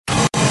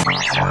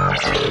Ladies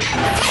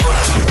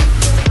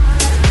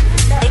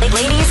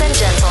and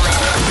gentlemen,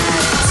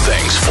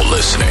 Thanks for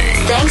listening.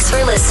 thanks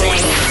for listening.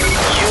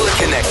 You are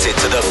connected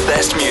to the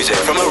best music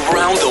from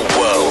around the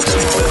world.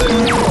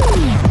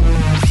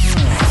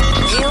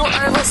 You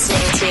are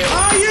listening to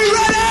Are you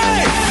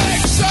ready?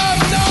 Make some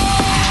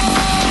noise!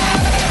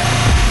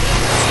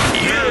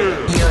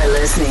 You're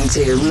listening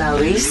to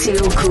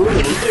Mauricio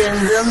Cury in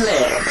the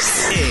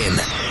mix. In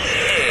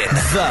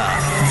the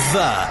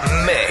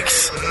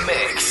mix.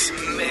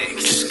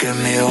 Just give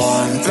me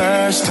one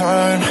last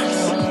time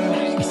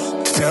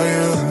to tell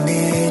you I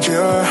need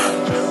you.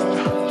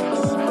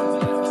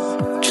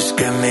 Just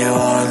give me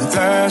one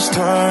last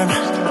time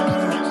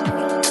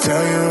to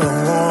tell you I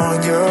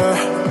want you.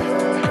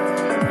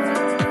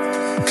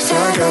 'Cause I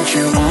got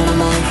you on my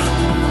mind.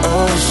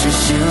 Oh, it's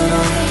just you and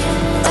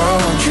I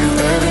want you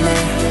every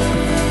night.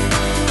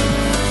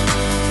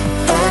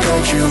 I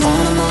got you on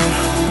my mind.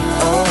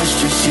 Oh, it's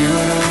just you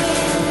and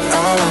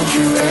I want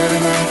you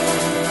every night.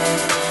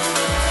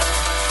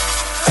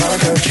 I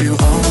got you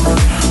on my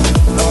mind.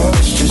 Oh,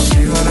 it's just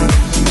you and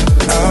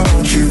I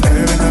want you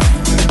every night.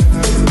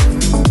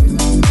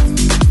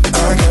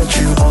 I got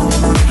you on my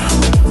mind.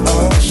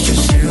 Oh, it's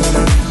just you and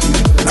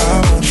I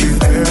want you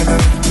every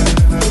night.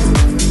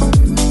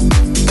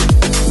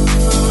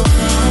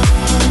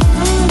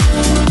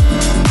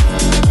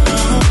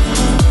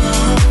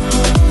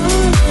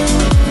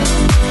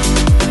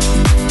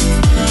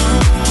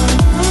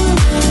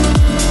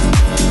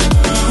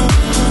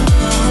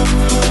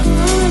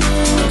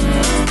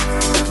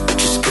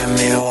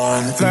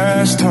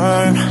 Last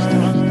time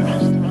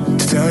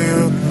to tell you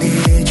I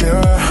need you.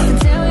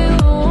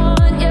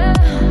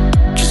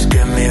 Just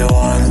give me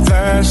one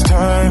last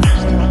time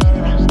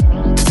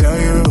to tell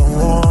you I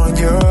want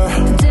you.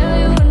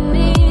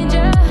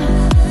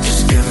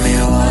 Just give me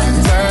one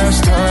last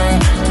time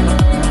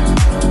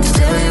to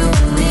tell you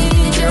I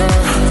need you.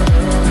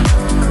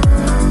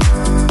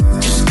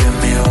 Just give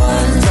me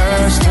one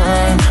last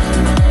time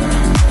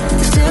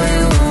to tell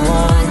you I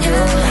want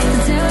you.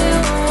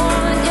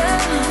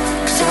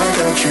 I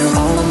got you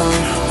on my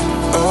mind.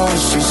 Oh,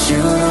 it's just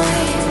you and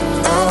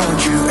I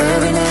want you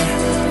every night.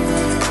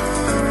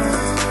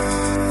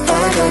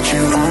 I got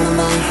you on my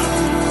mind.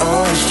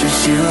 Oh, it's just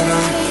you and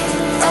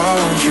I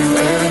want you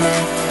every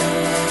night.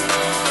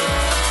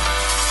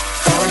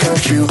 I got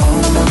you on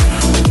my mind.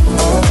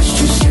 Oh, it's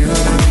just you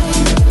and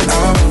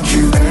I want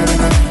you every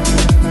night.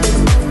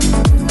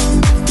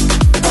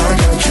 I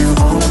got you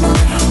on my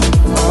mind.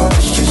 Oh,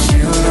 it's just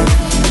you and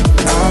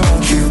I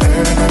want you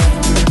every night.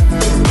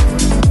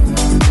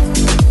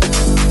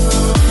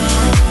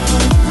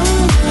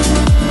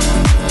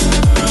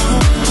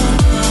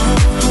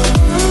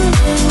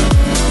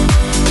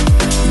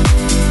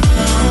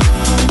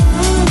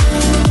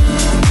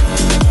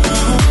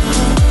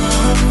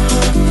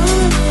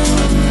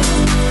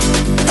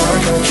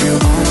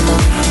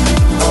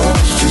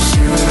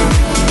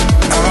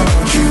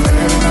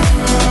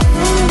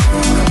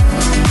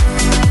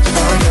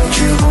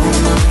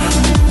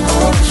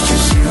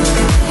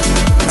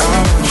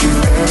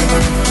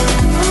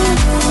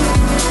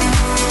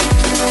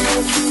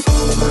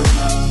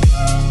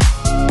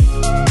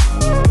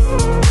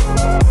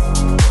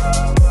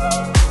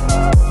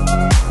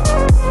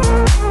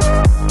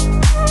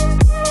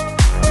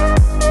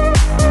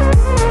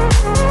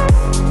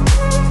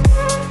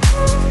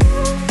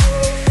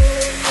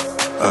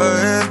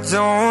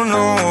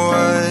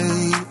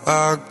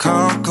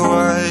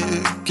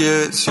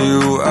 Gets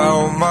you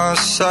out my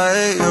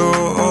sight.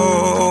 You're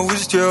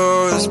always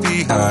just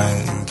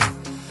behind.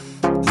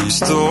 These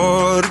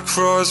thoughts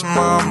cross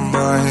my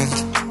mind.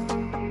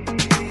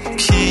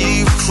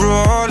 Keep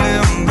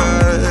crawling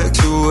back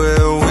to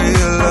where we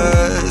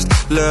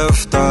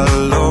left our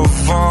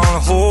love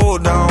on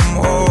hold. I'm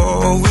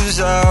always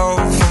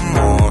out for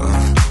more.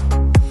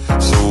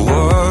 So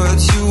what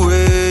you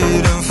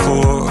waiting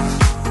for?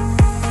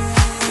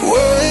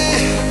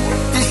 Wait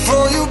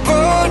before you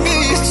burn me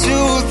to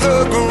the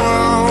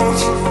ground.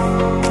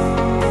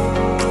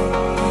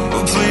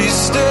 Please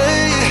stay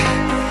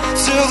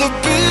till the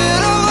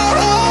beat of my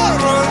heart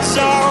runs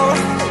out.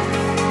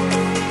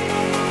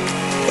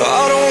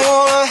 I don't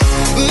wanna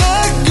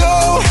let go,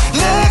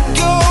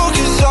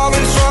 'cause I've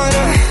been trying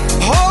to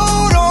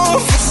hold on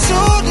for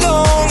too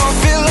long. I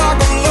feel like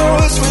I'm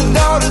lost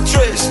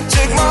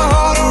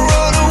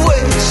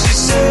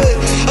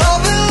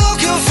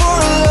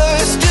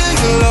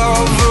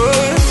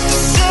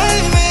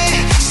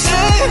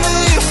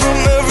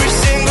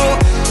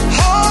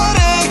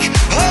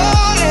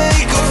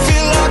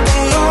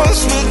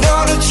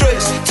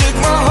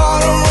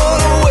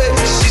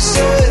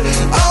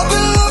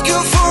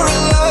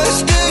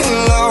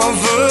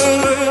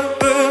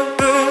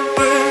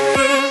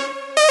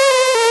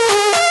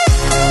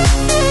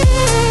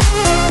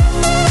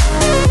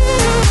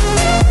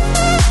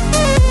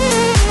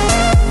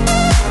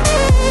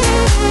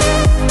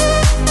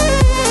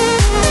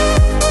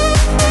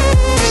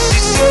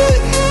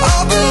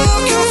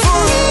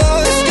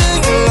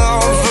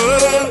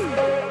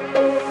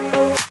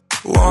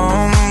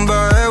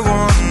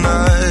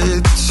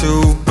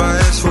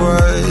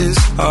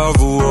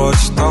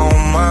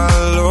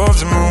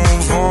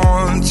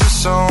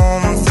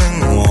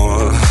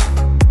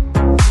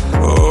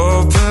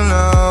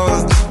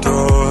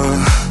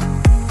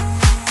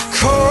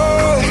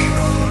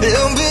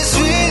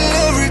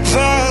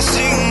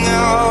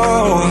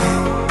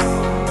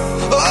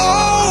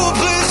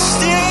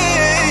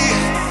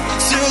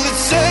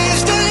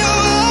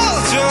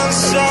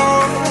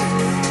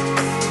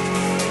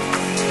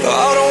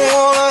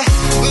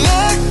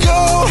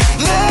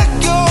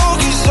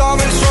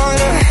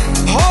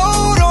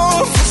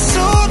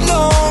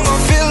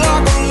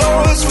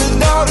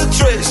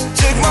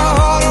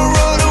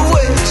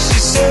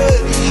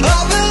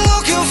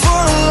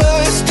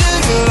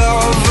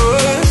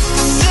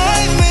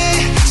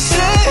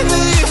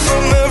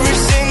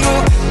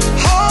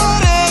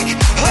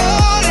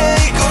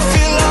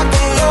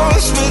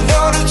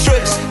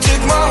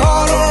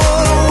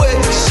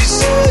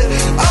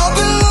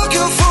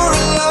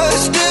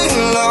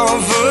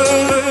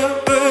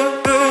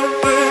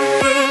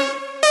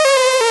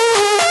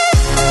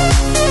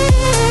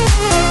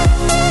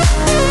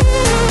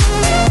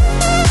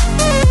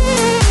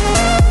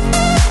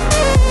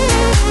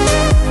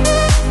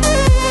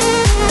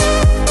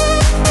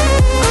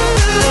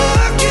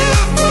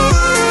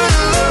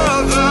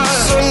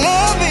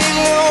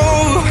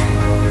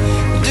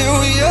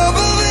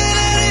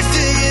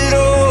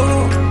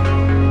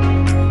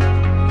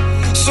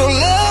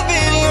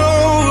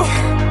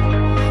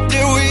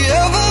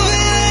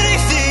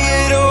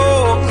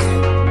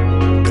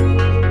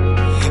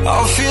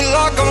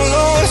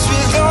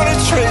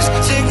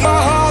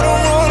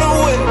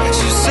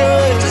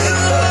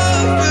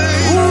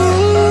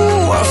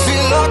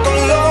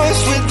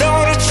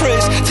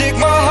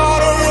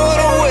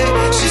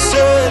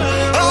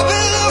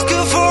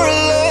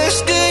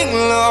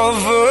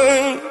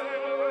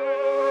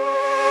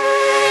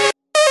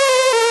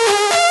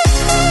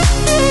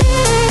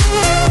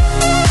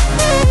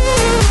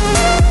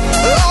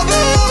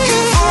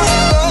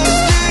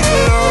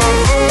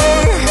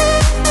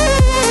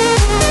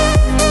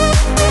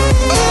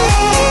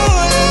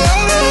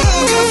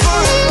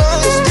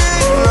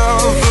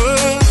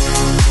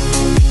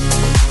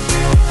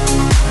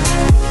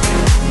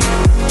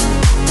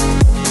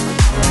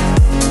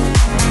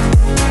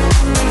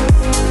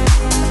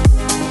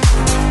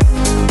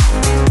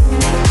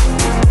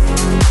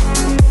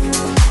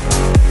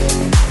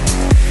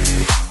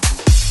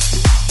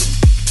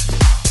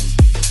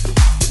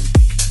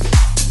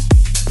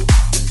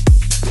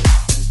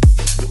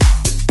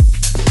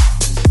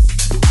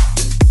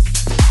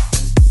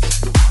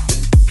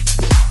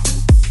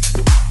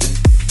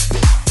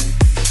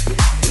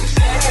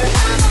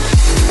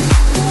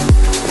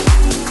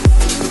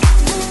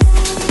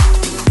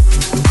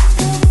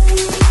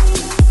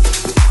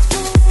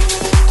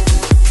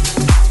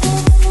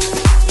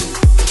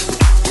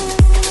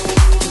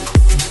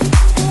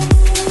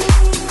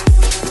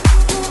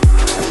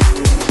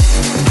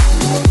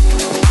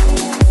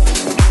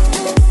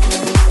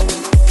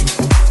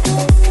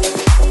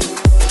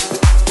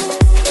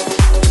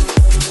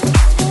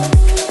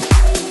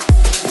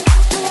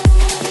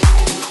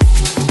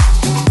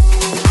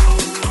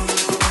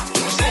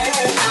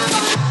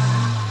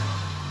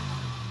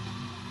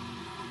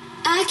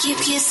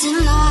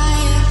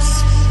liars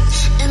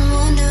and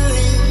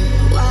wondering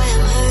why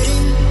I'm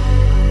hurting.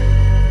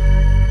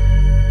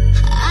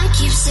 I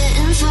keep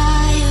setting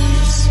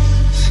fires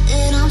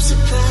and I'm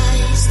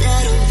surprised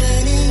that I'm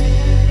burning.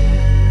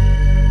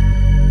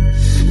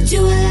 Do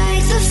I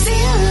like the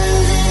feel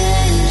of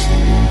it?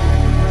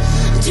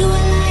 Do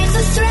I like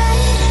the threat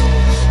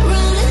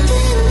running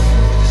thin?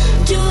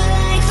 Do I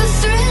like the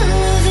thrill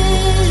of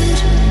it?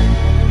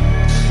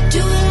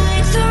 Do I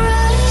like the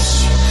rush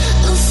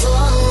of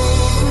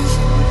falling?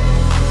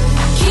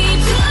 Keep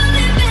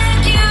coming back,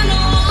 you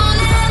know I'll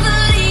never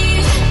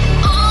leave.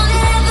 I'll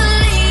never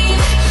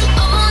leave.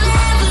 I'll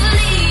never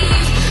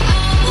leave. I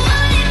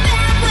want it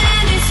back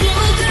when it's no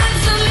good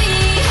for me.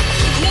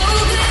 No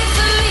good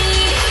for me.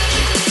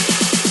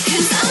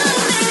 'Cause I'm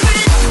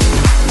living.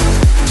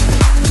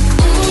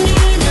 Oh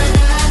na na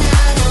na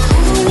na na.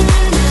 Oh na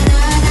na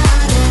na na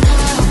na na.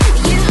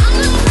 Yeah, I'm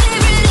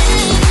living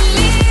in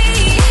me.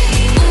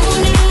 Oh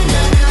na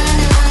na na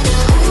na na.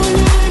 Oh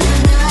na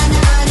na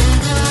na na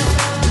na.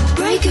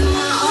 Breaking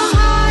my own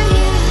heart,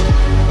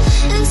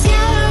 yeah, and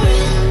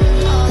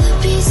scattering all the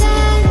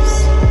pieces.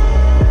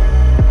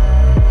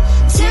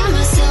 Tear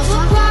myself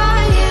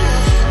apart,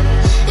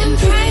 yeah, and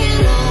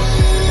preying on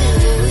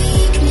every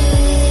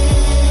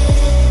weakness.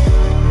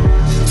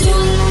 Do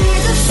I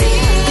like the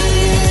feel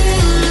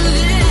of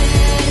it?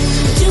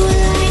 Do I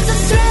like the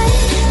threat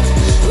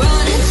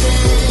running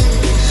thin?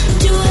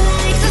 Do I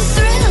like the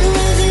thrill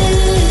of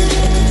it?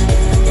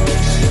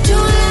 Do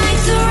I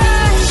like the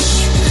rush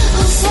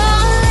of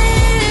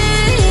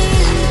falling?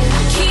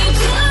 Keep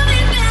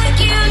coming back,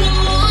 you know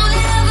I'll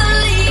never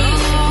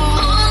leave.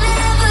 I'll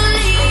never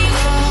leave.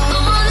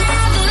 I'll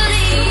never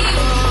leave.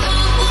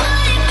 I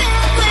want it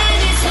back when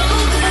it's no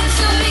good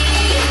for me.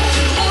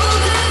 No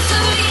good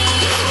for me.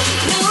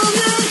 No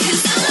good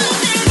 'cause I'm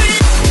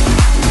living.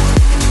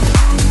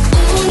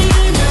 Oh na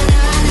na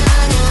na na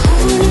na.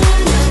 Oh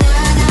na na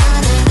na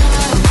na na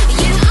na.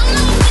 Yeah,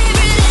 I'm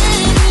living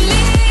in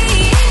me.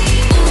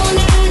 Oh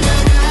na na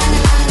na na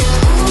na.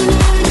 Oh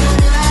na na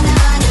na na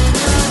na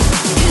na.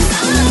 'Cause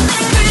I'm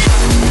living.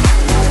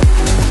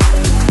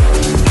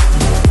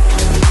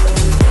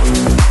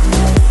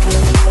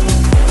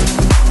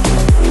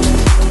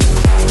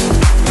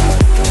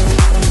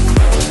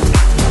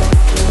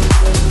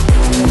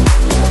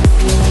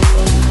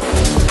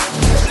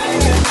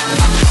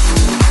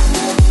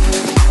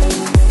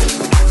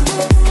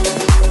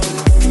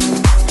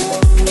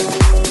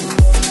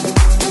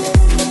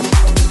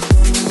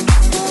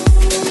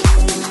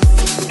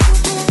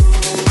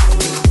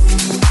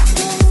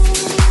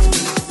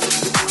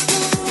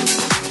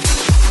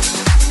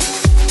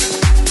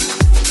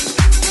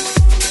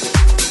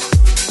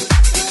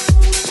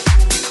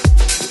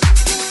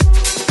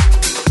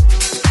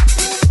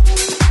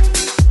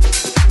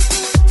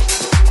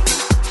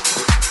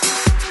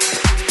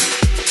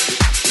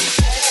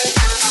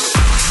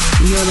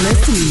 You're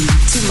listening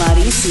to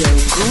Mauricio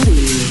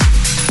Cury.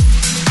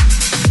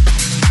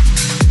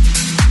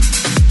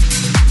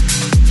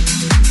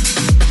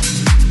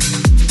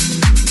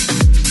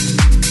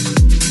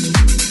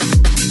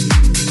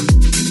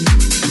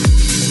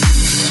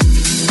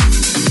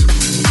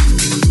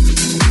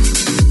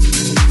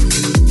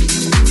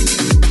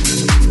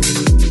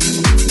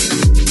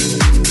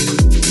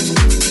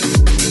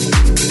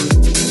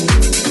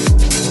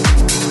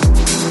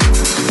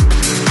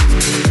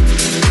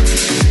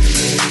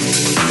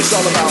 It's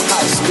all about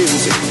house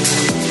music.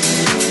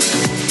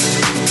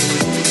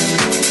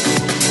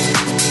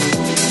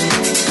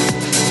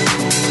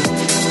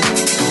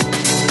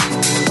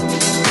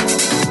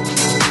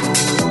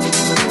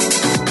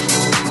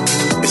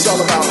 It's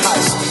all about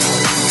house.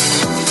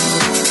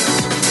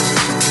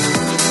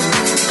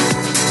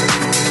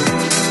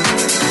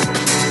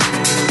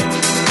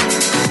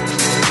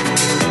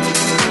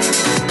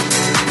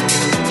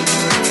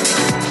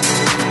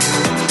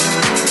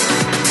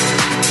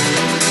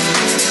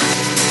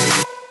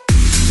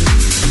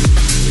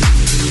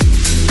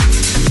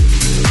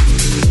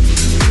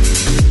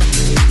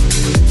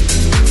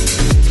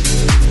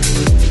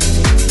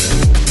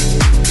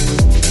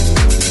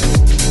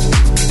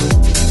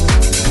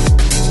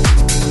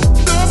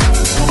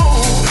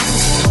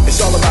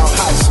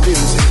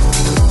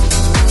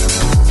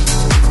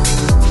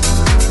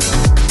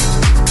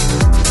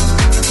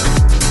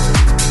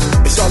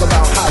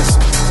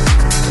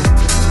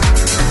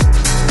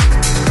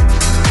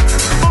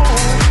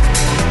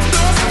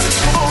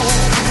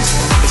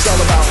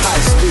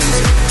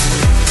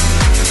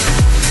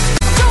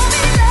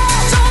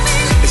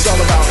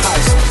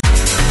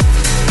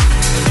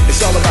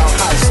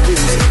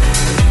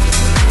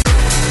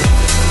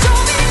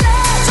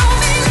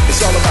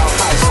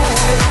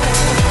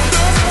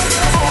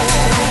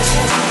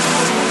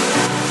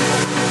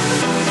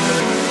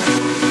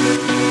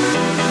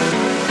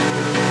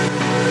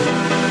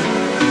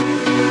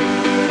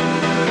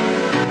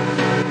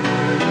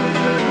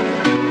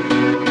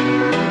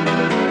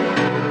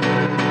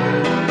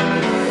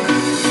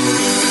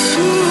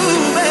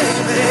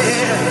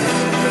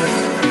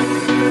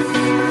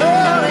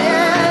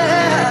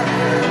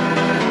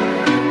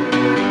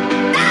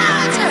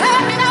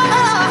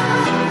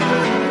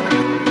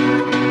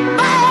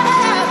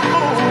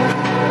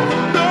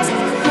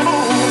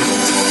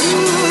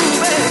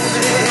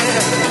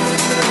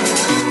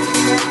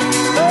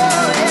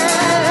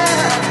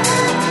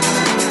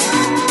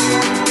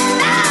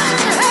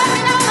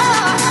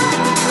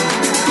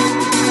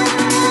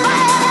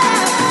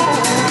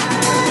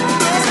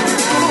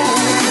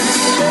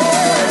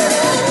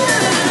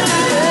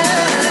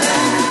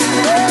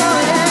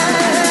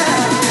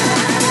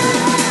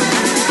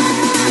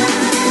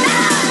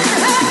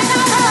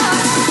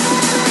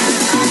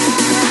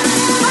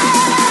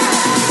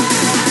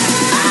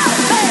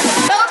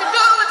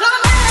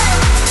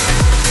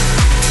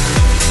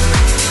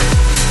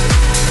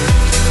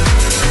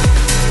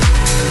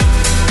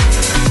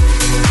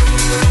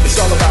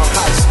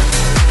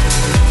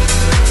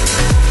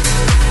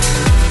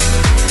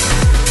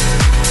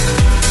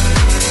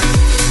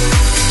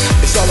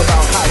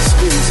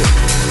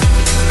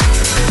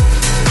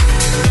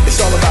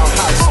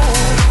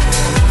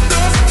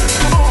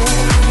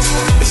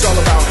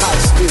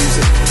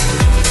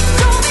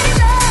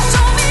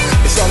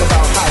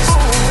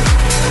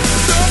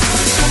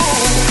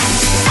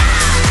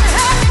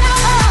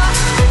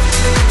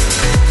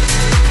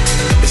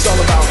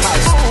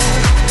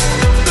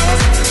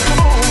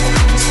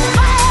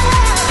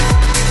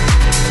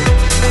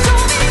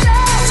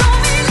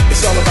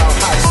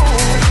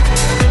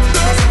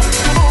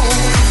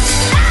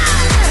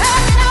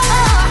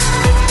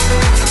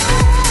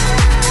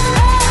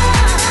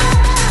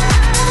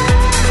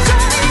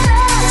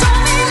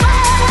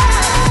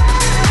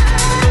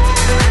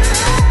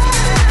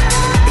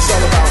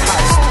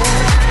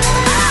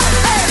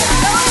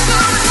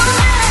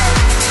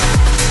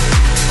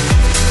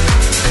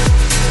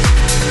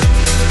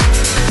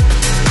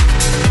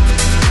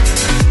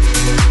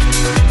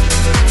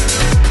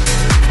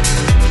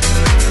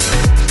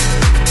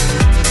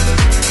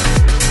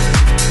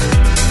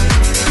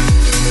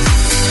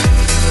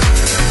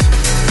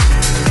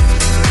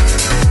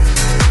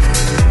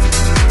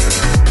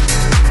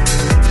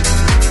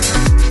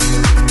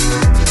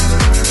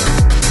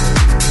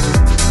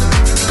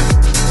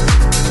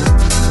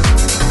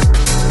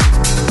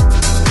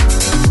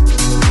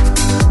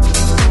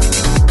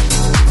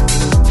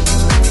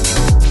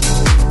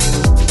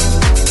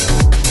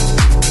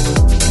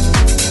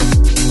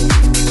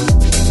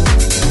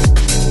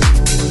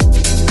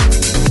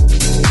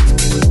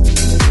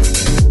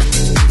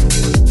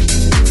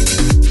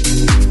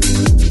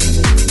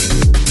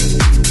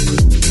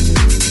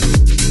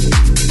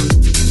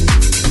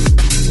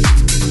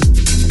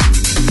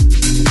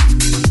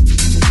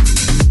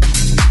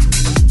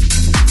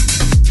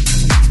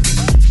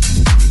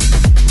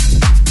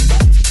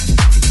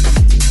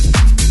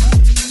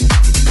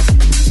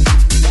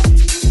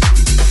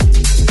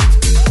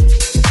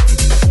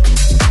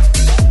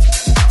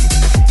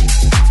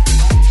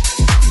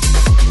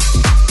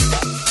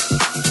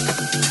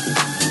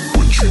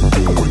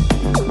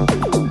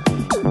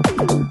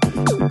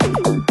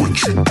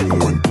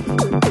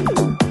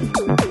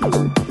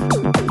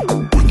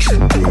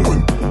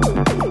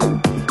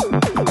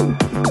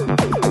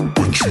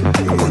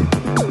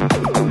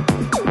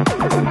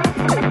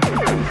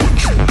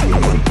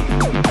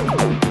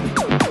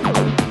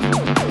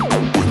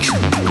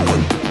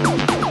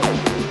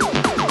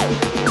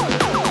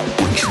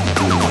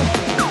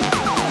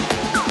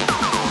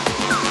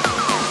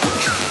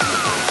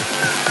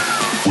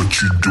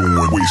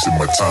 wasting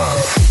my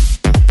time.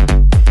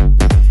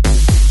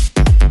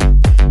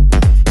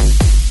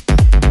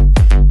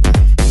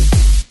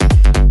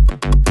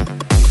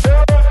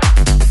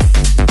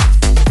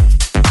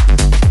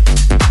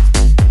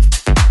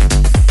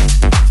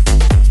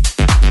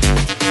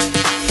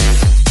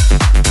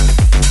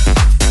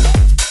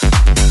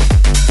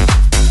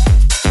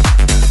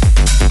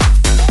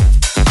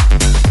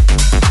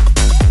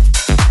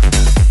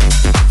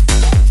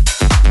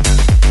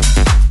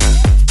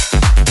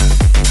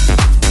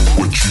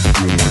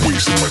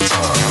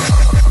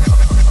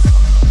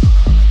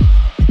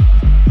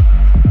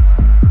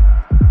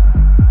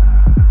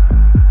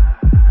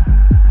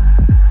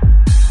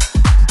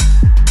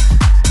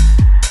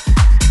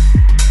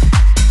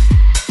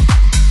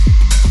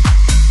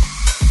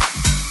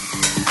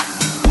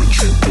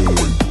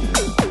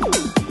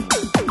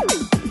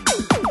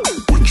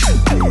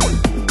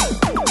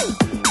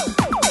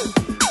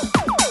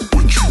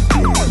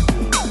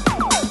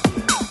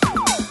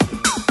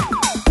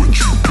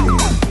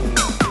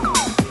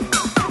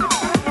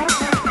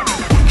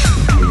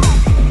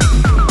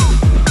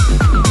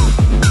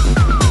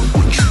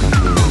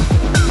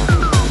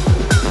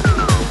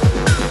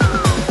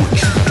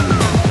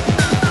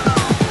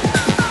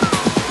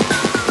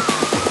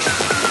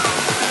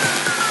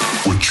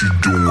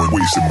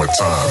 Wasting my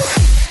time.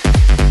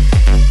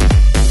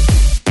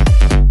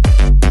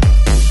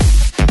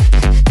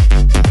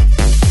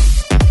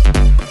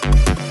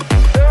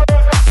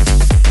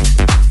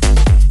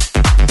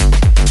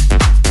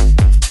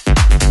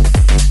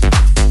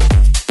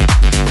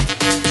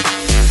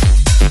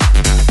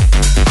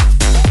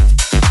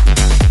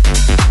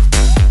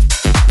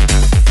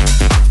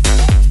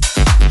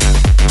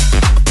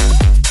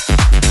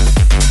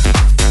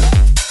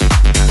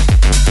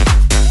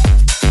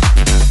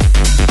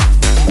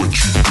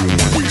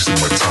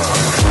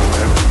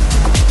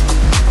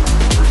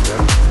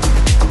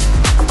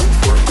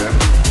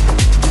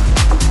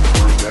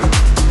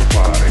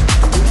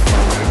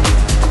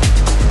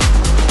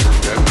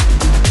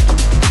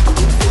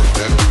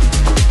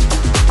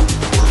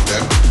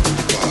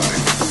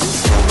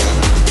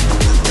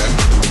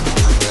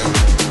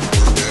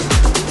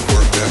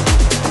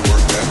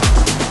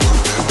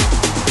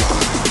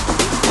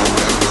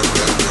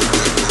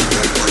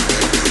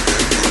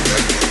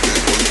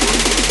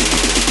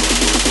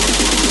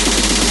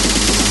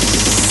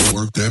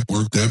 Work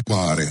that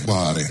body,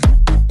 body,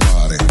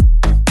 body,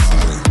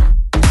 body,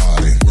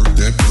 body. Work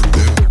that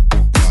body,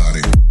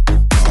 body,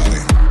 body.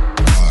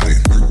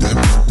 Work that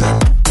body,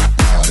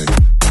 body, body.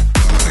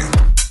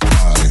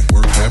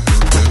 Work that body, body,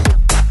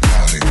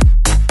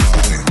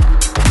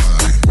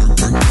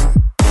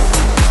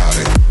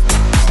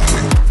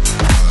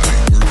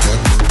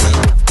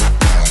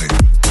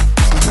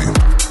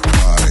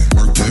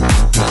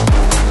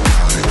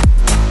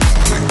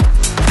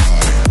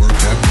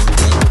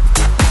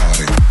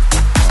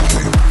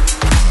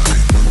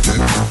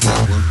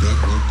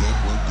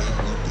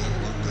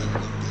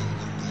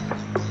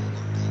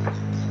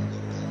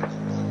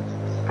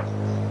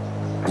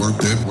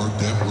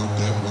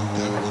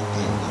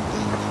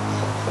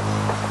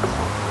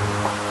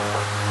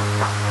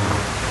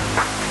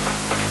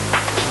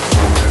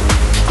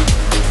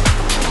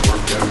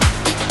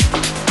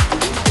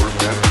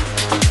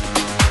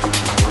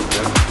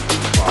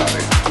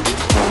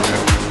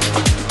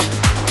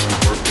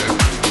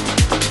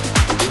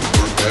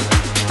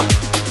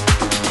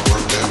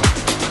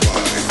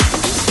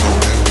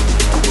 Work body,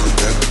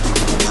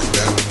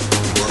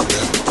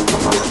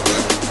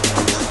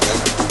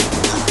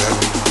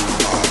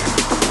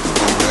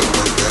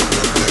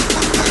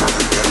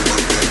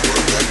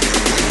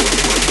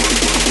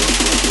 body,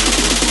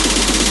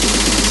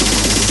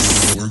 body.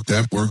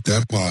 Work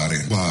that body,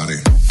 body, body. Work that body, body, body. Work that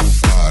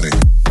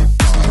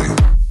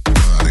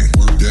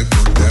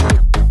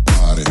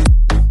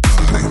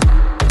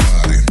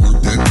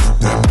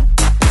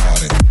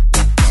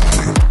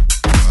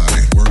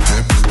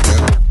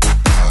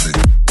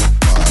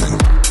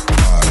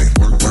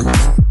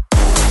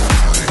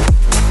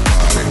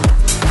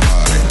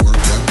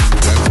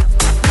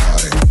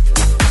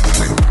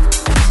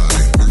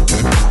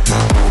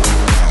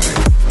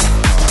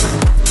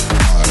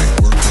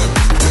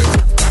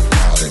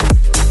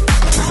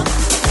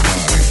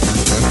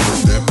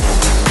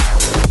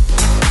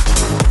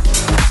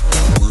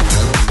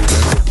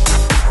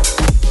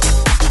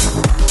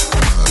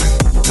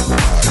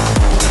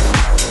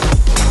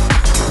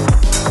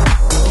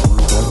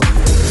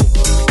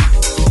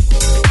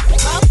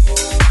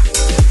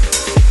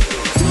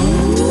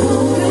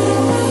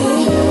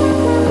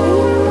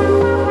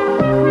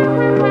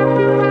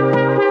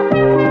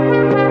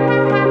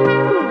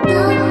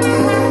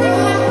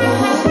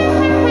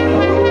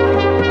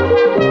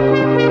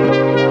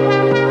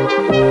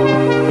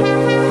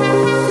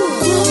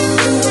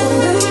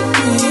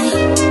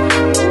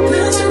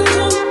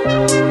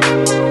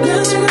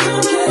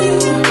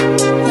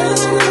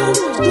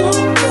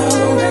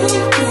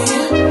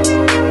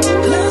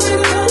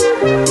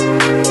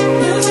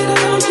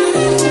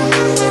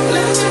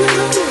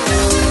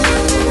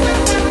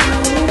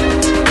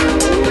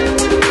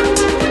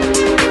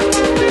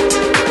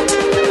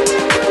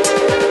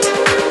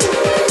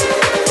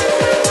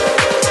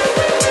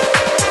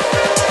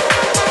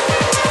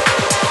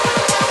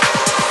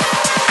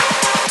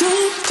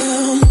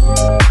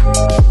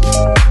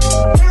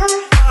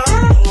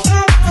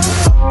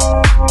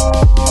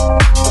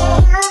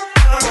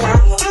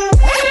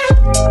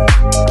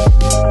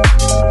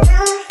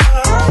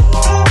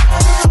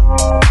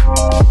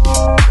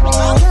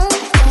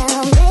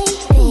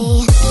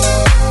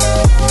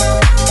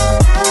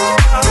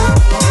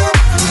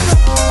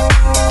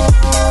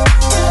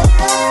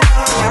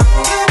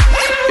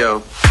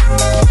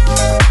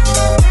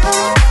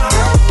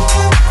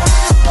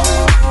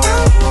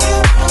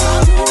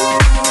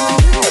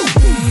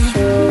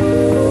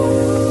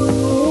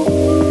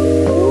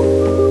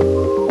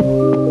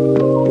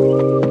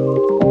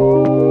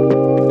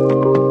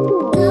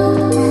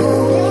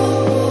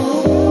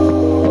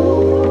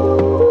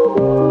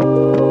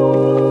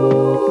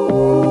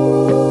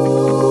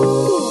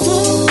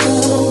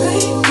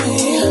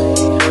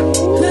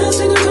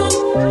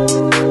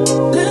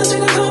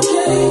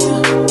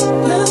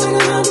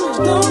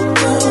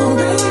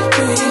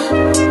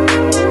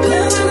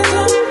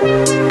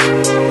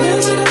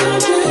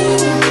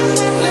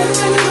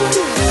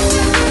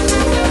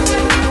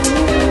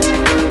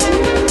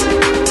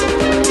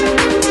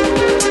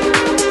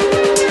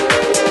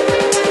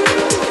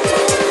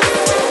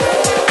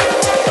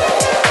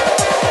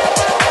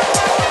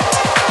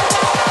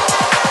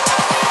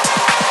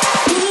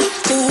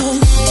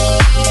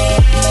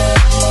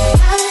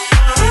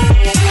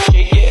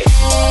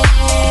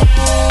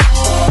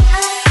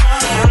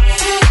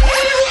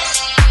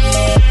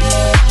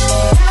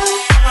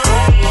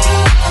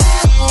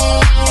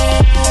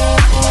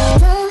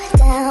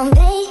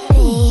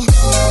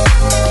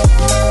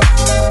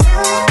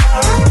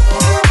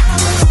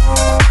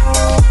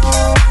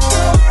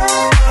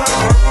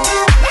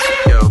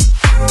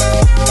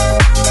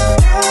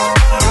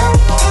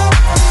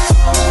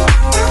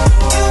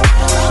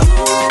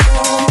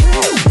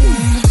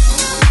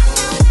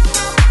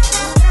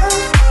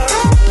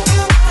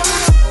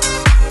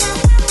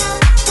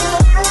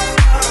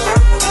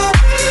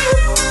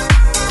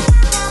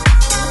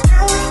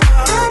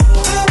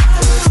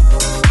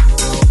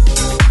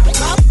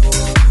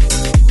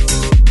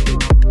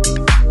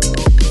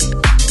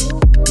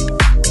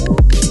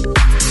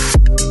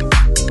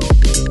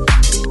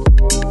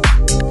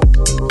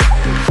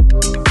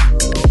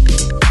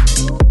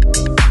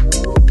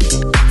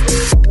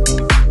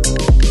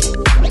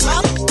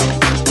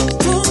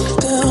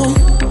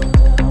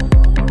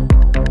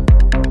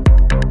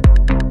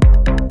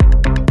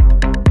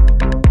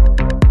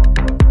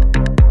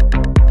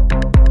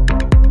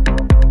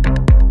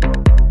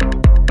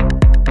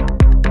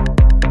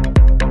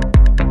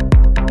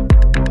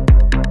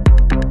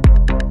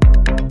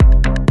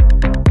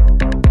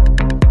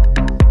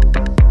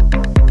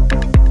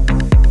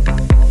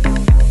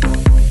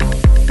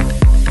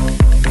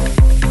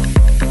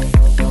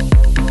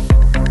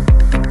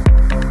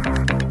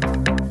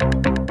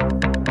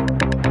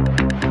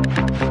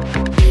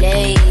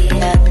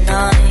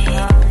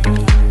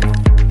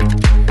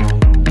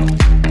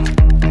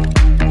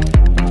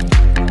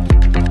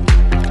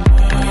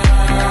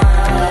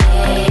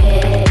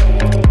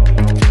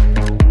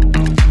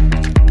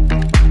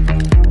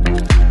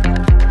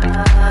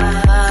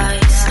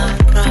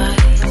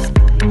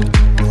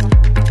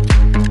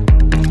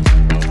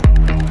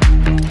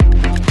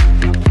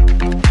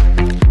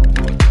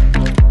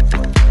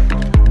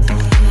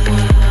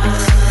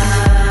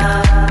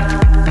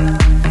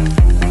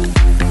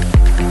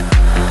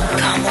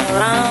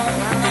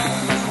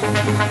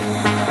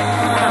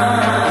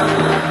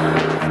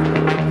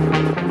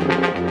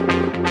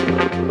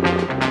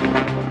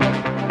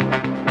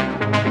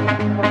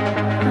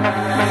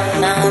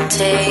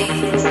take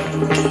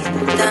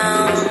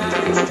down.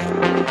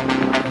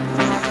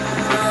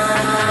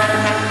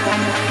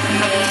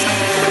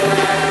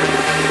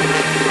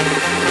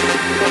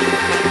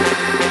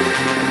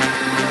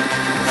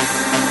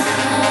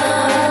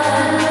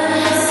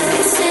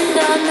 Send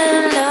on the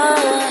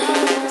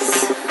lights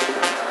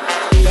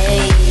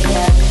late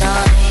at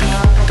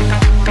night.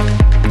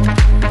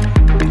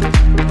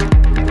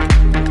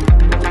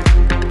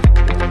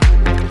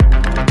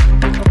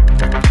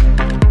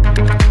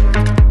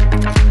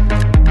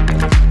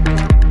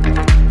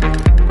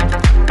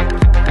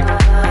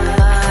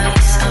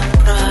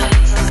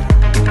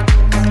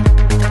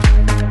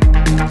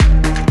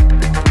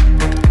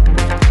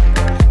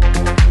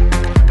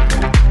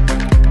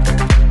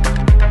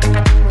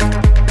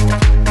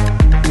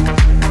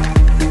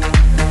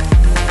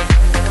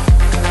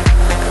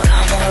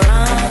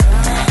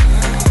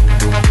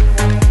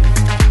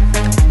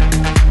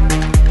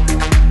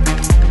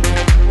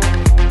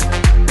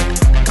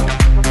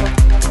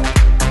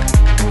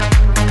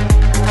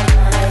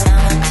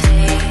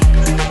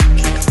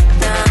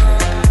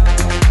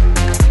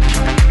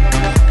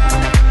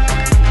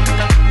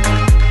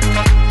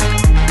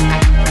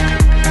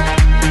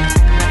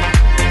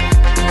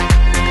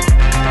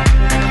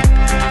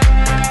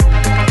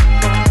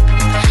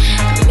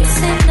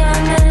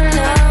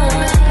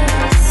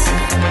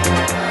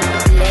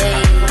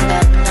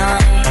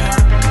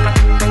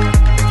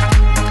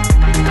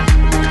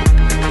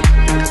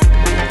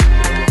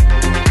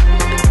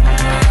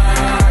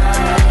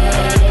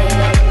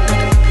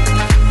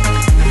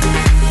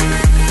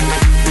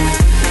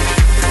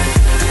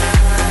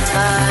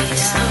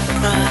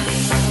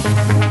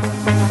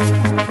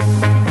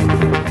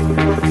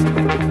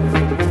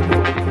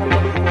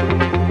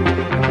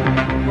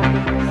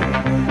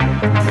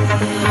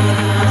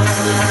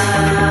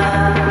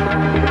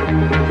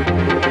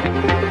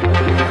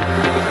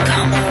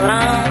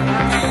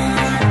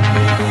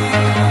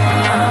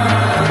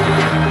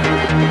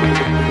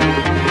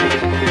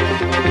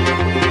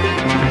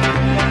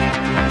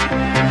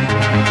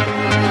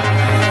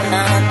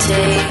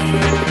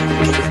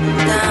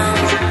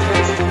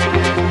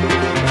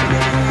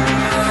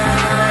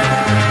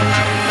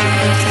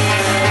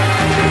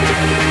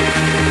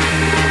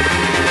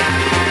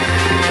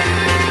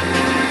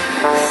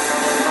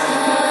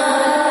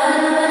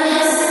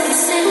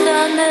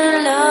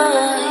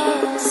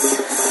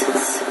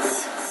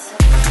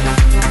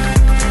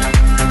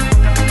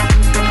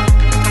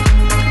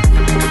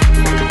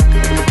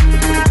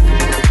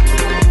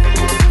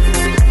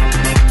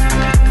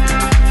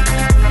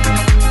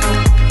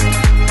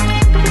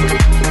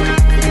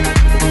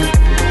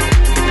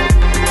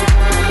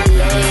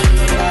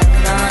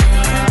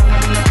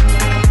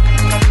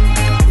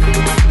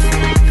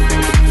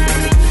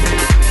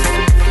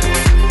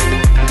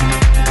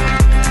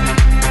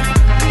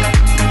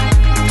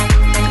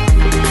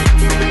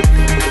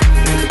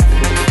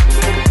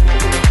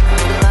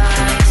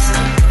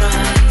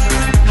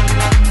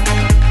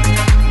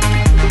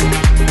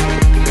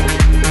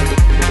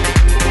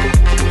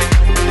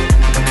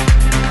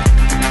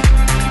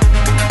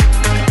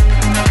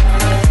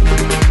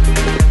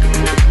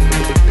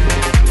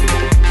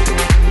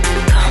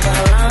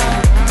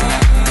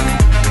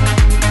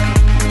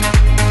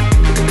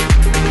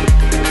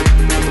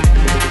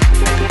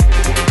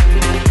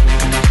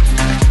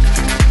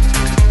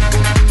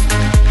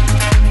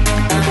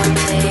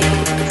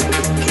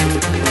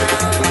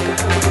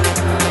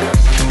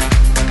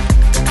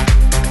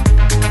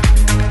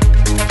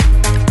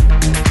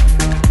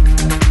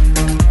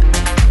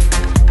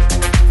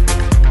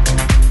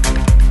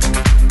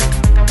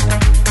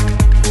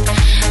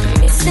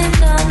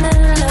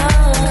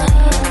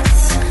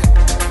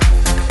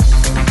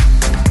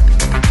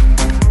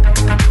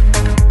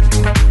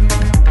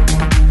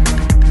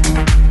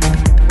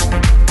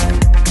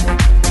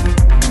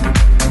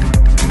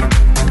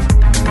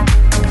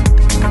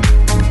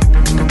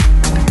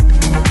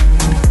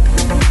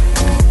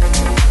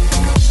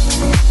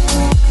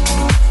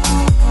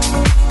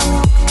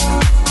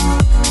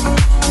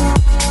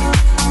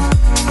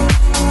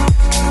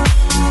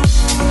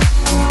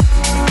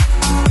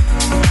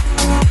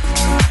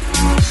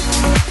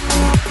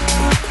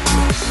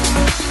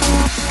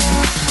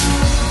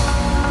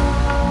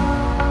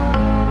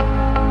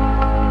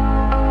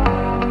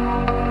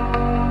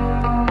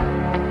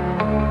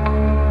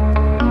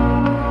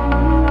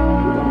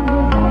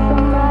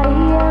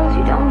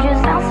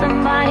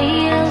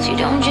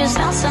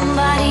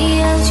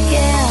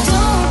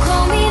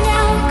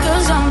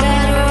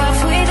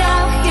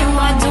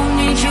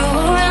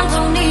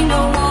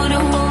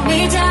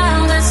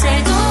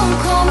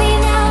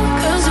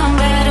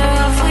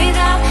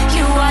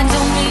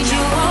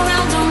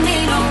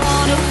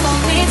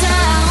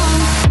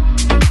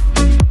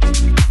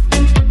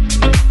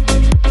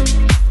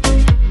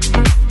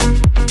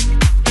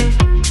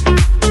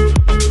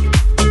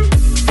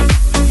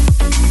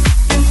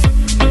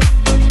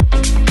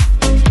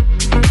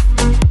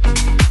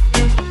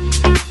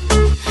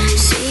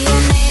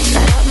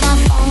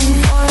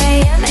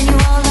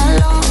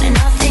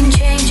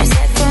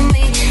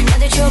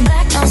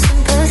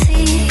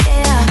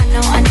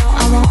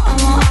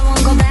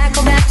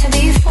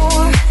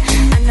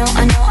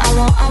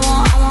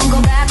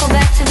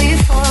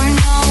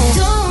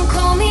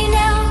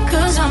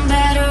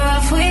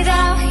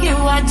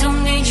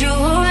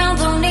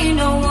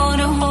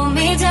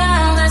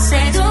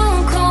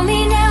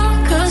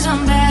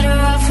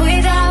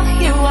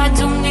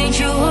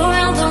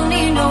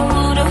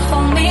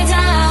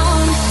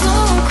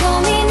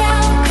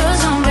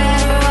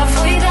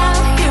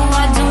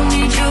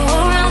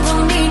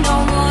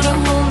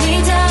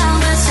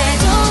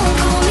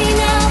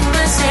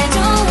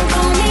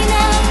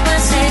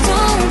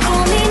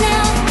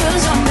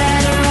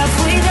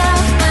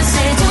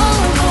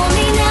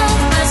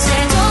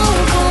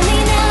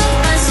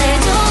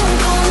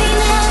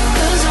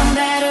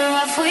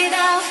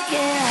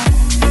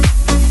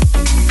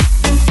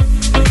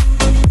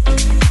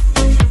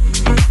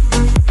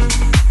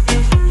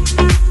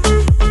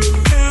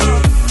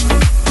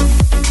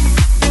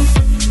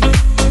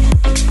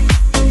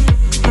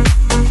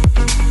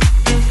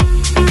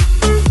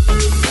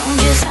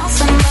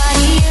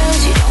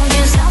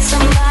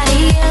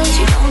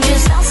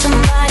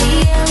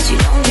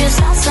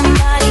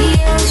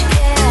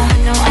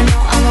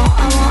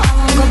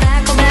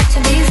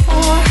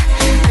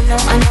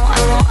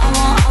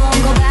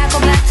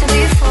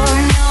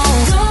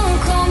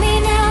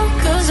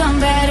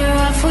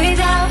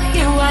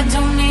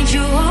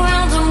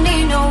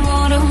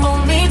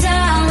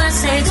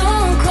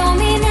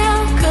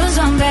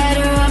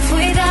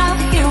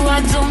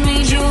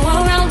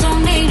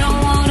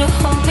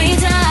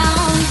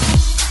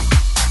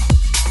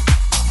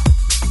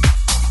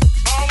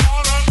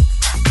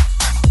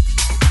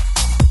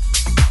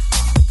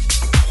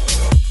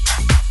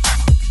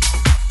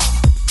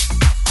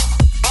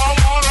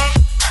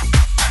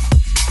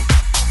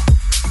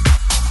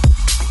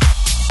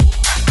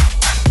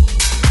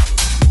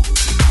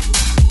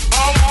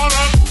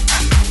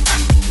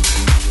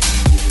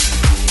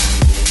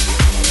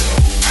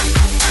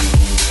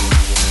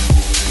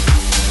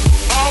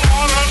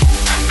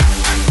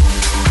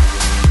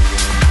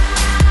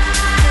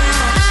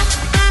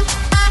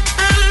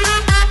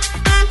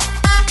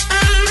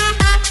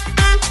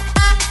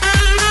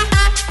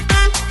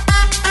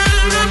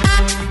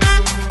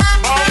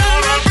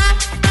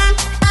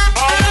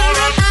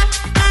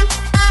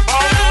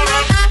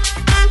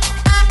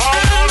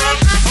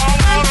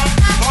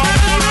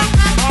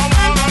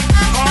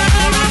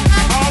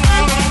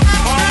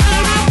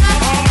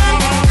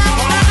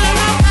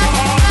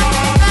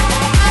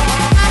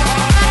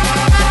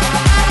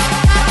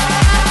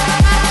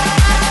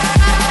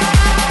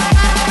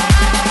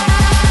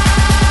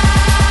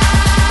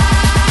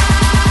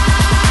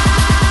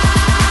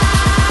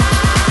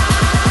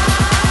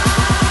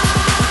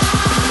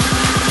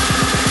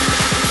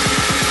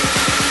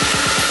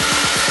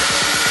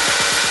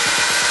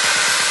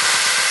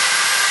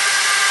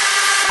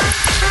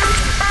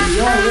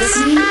 You're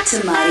listening to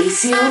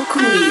Mauricio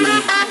Cury.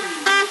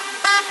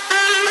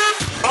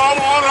 I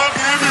wanna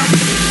give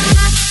you.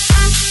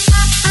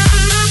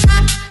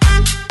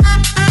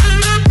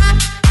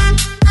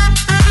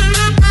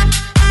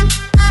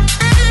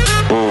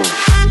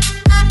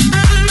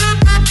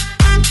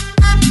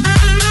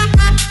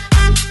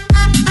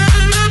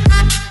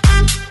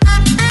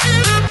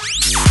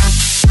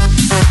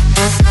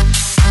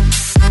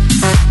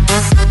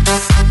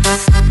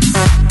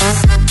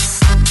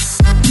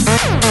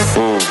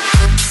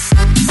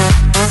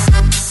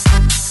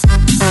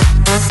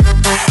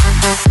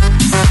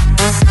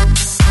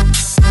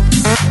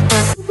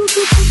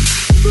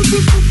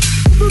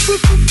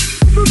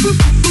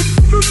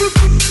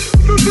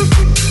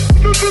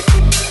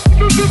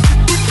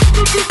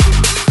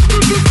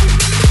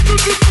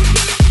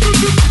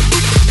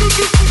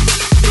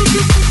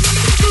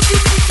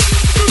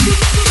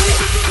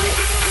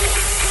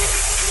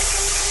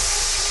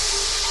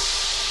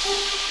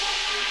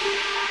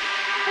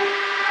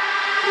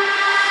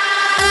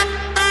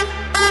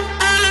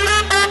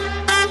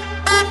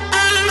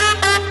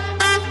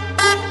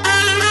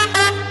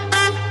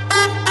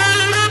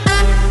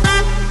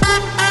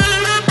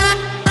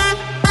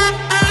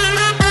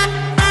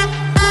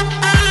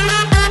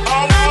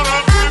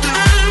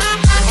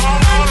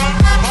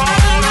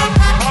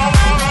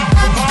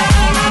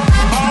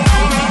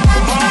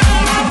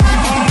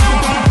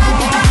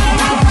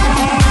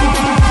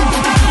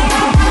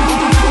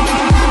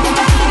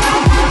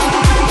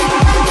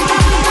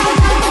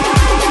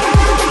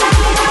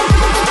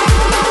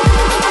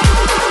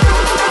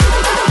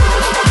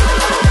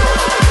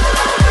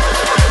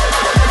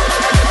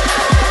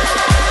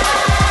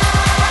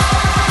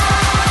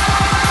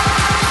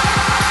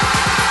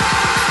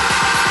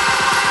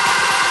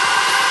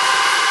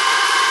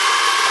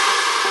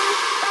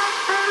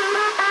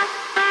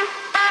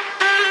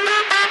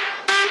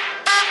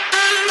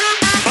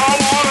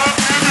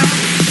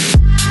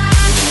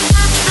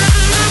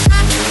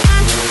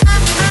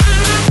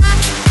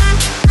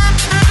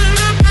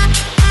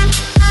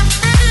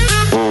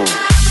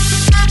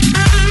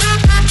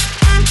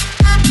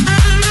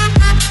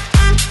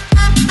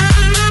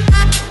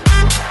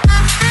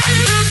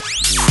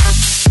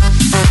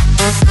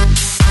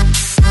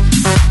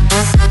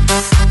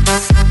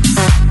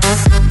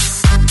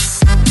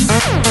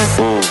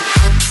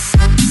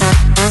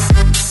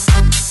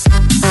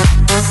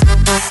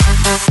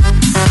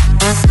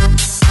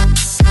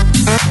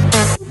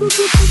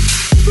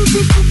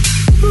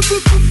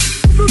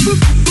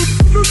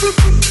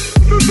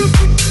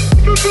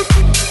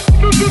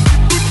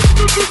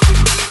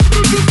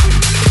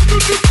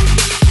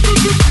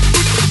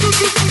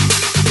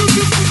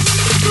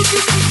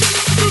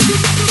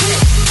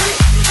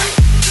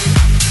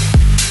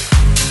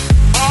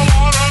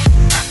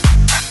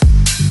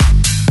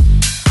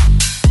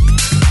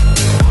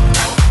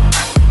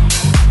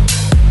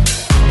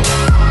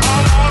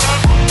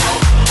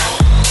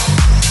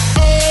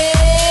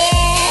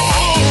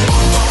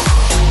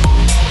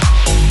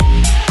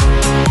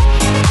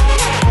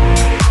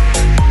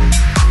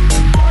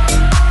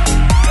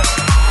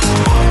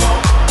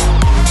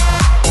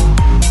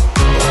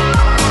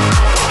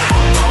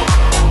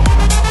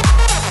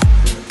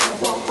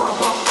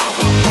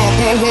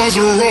 Was a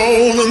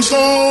rolling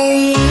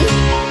stone.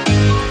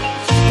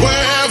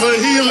 Wherever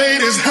he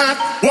laid his hat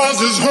was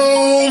his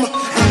home.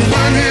 And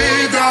when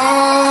he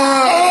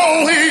died,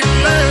 all he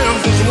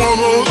left was one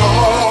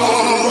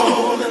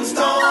rolling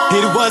stone.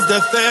 It was the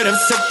 3rd of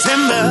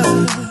September.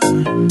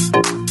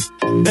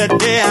 That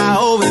day I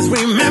always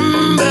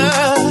remember.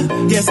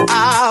 Yes,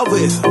 I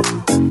will.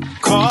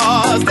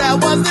 'Cause that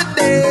was the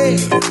day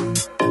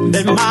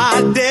that my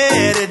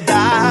daddy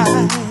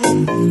died.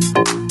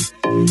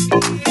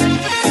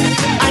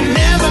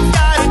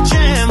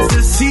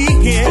 See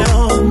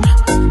him,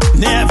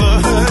 never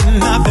heard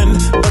nothing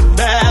but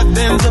bad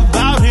things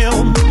about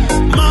him.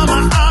 Mama,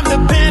 I'm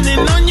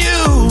depending on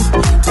you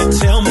to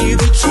tell me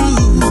the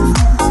truth.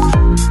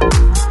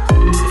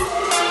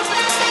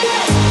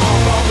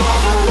 Papa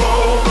was a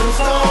rolling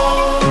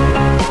stone.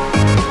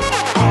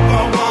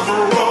 Papa was a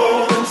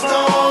rolling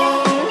stone.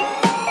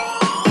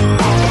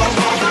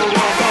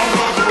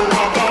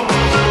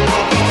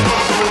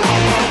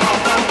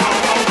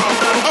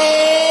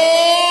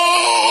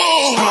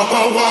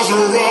 Papa was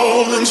a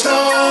rolling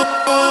stone.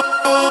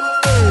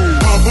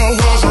 Papa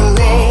was a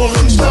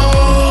rolling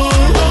stone.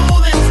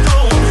 Rolling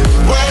stone.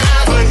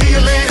 Wherever he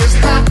laid his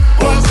hat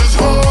was his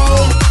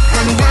home.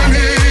 And when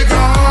he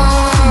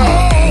died,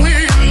 all he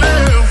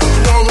left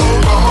was a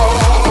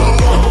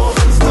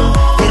rolling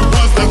stone. It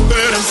was the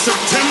 3rd of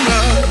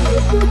September.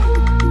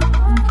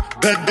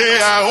 That day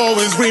I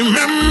always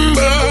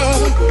remember.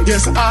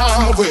 Yes,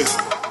 I will.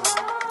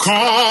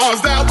 'Cause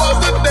that was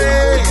the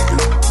day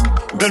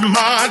that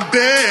my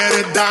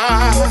daddy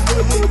died.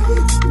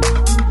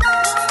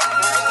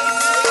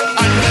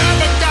 I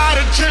never got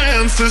a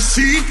chance to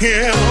see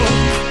him.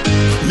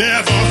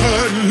 Never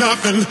heard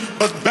nothing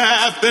but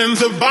bad things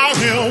about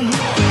him.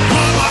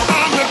 Mama,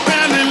 I'm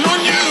depending on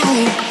you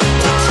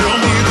to tell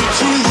me the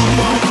truth.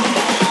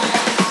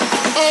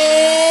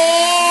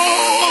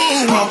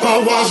 Papa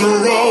was a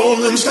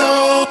rolling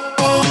stone.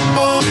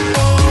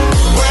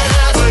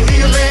 Wherever he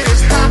laid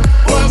his hat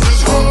was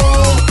his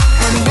home.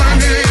 And when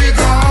he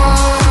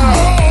gone,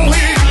 all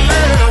he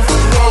left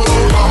was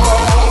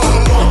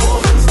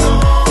rolling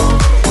stone.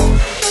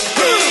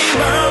 Hey,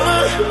 mama,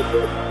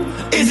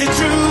 is it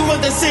true what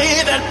they say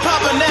that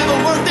Papa never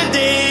worked a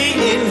day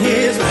in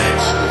his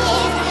life?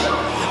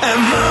 And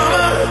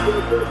mama,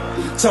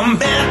 some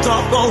bad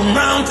talk going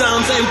round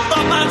town saying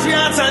fuck my 3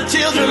 outside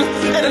children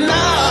and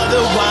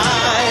another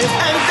wife.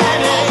 And that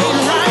ain't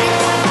right.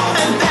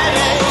 And that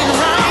ain't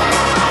right.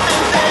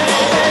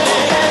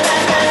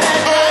 And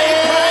that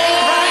ain't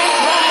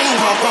right.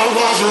 Papa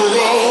was a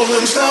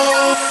rolling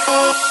stone.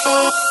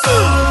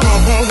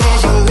 Papa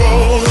was a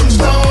rolling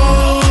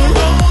stone.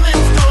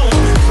 Rolling stone.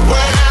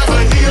 Wherever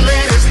he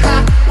laid his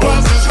hat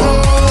was his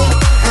home.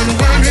 And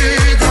when he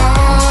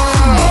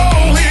gone,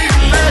 all he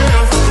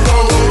left was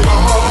rolling.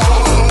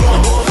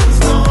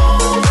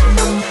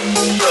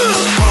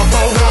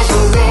 Papa was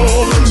a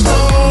rolling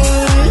stone.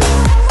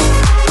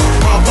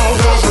 Papa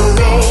was a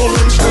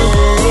rolling stone.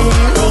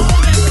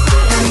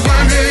 And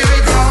when he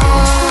gone,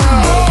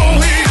 all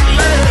he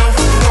left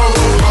was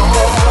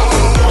rolling.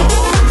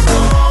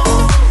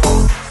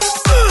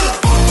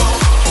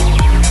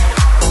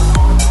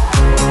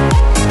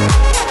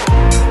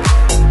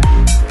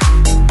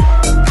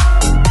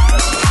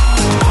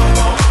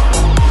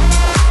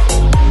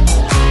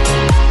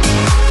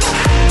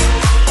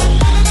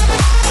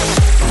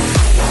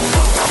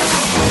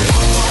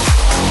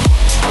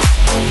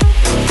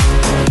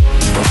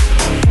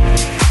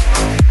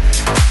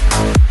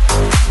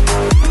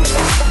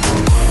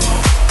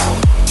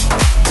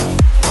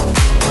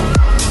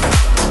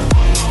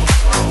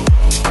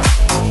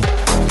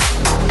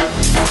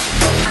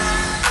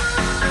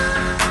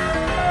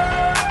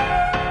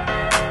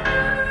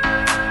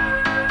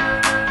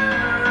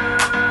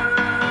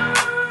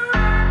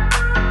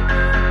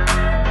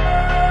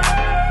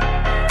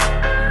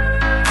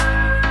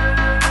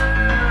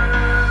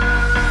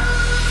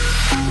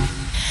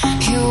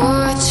 You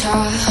were a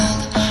child,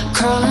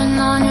 crawling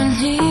on your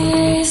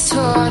knees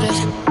toward it,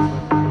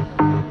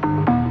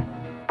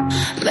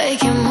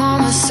 making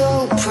mama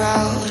so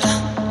proud.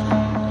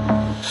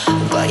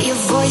 But your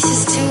voice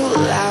is too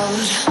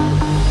loud.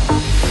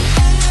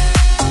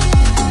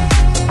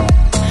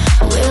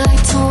 We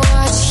like to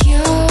watch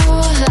you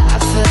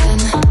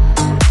laughing,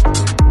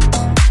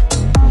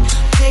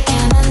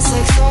 picking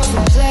insects off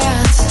of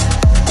plants.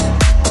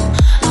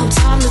 No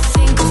time to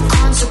think of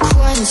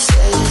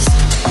consequences.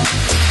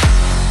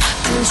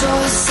 Control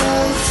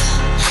yourself,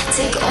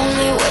 take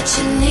only what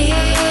you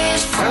need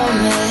from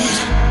it.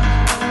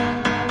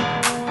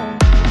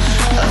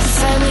 A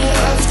family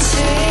of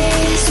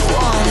trees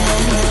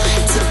wanting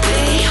to be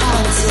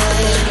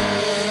haunted.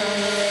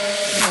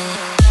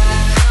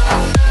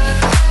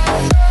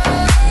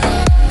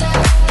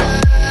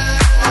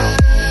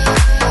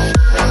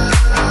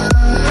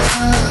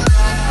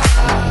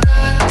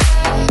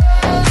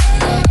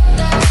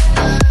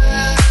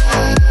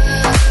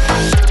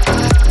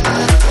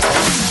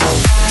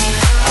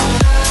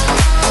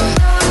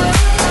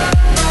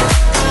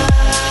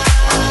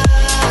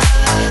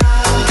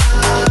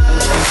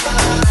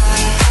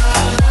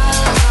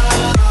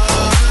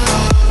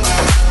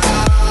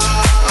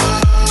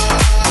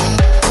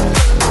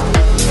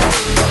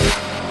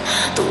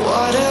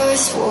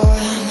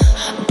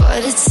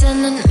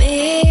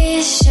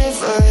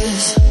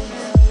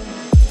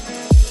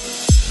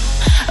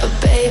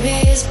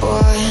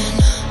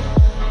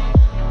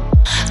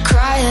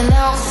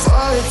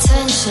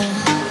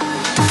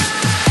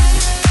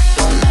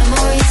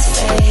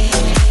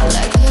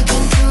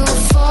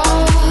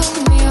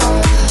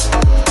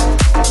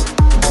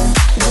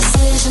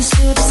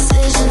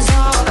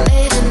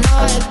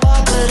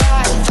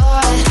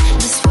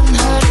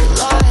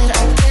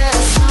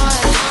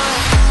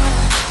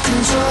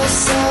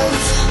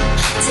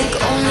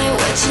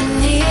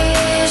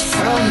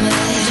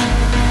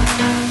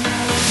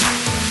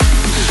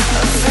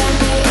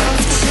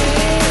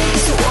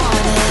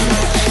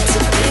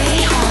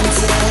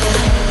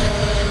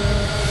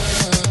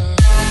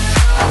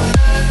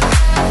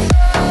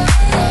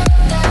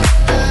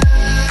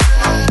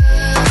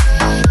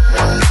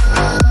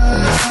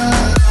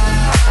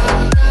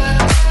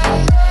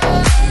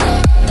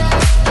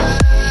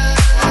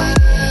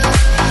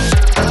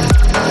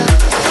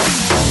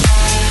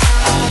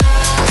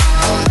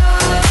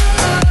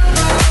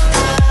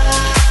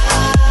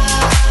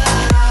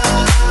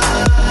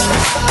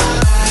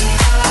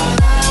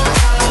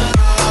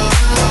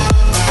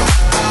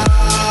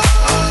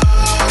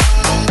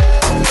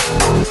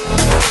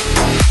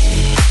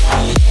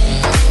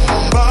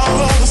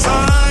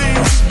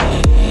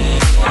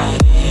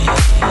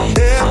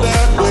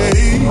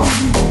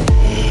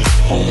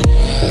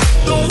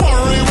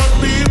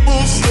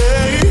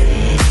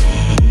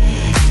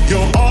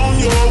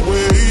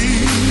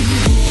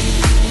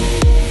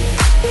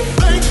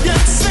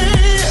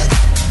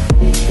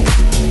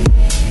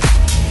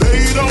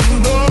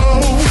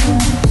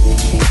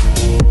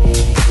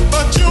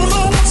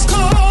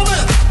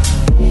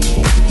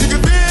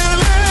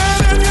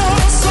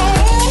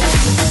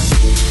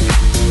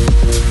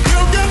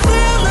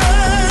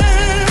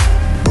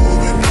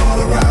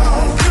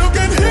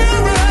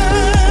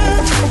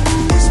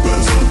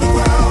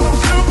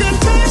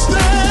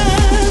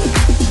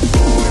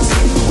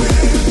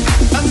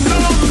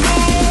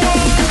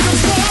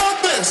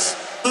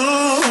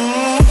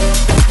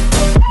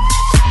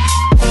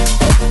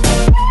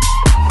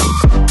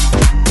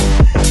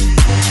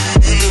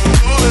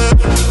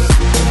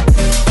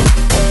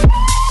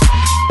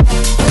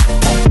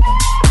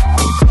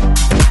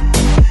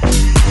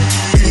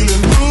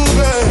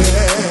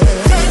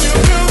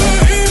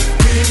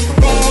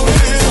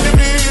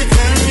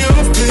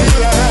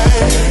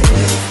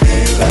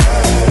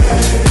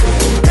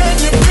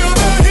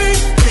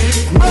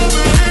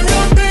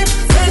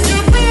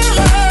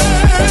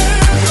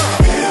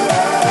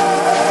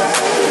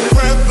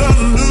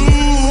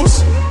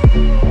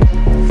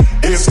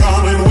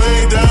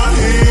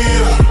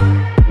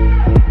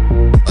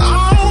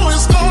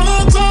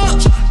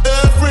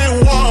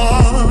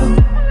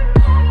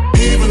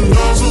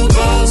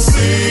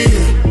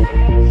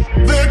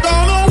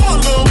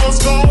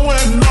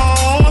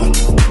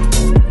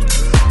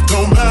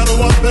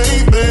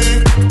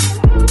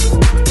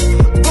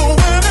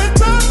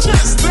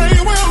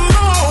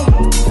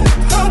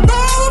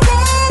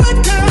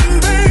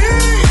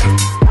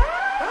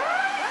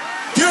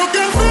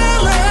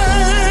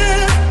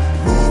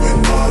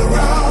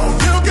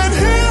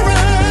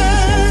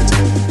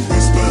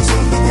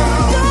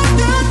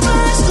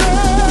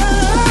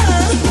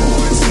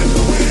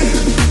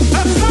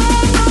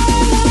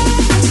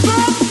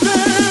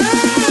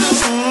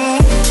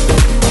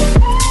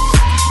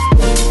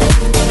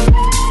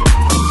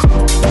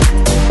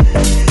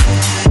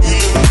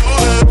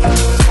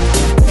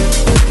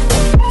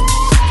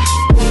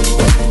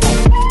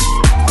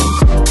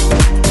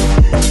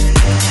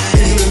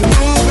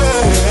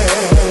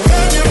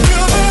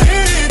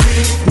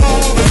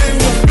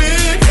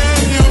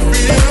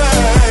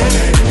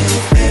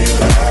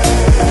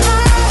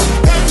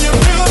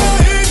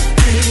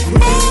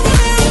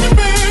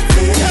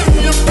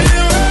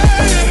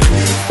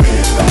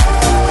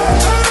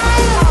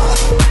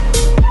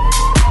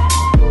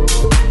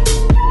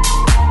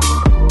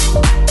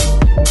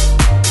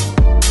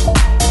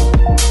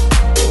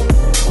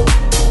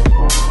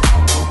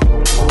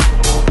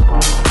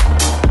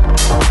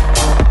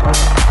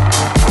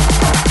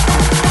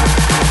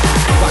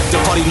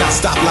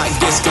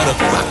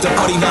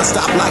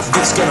 non-stop like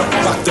this. Gonna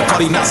rock the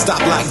party non-stop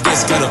like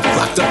this. Gonna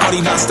rock the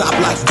party non-stop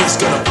like this.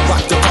 Gonna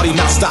rock the party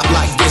non-stop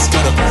like this.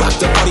 Gonna rock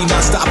the party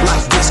non-stop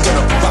like this.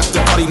 Gonna rock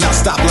the party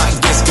non-stop like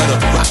this. Gonna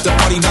rock the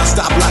party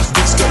non-stop like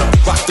this. Gonna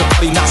rock the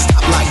party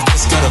non-stop like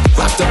this. Gonna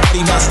rock the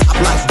party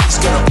non-stop like this.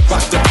 Gonna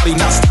rock the party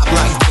non-stop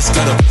like this.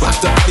 Gonna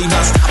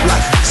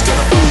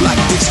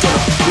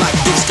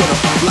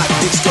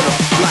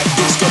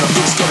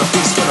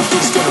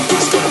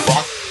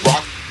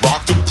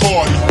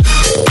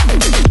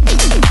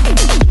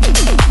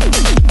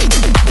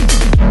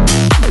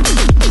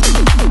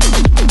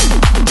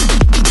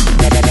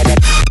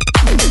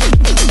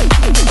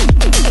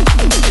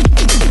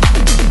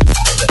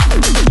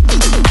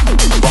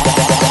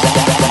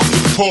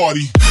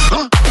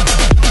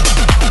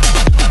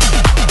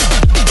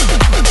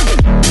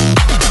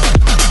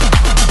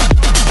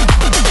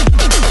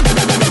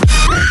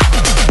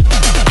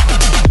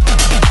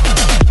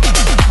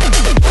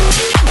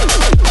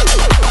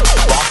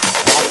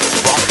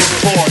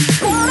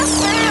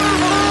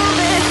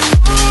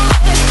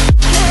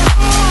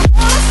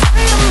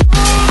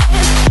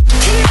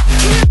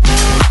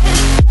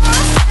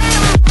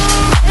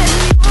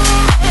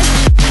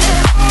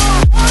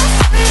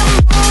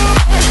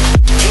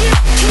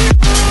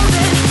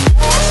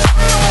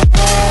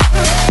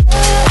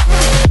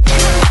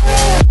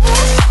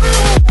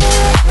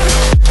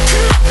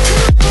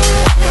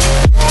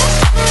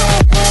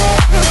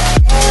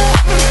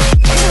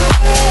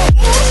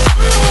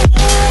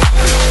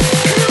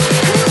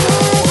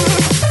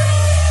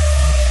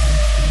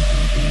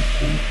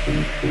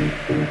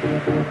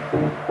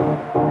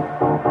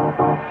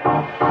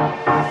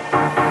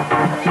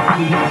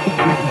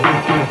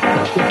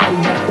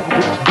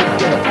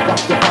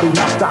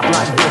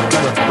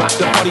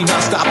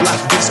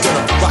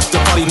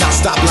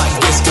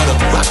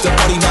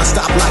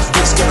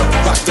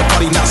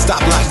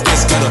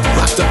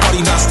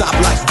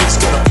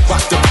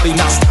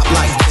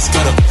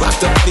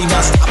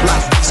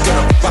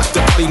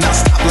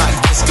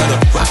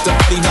rock the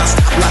party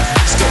non-stop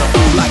like this. Gonna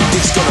like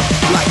this. Gonna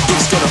like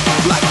this. Gonna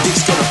like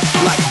this. Gonna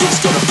like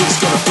this. Gonna this.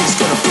 Gonna this.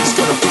 Gonna this. Gonna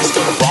this. Gonna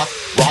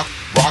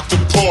rock the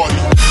party.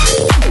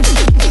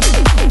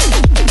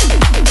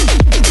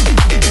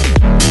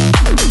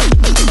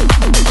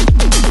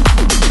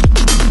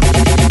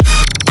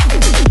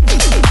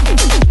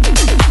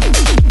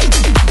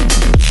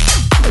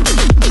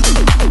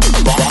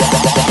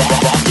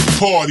 Party.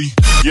 Party.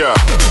 Yeah.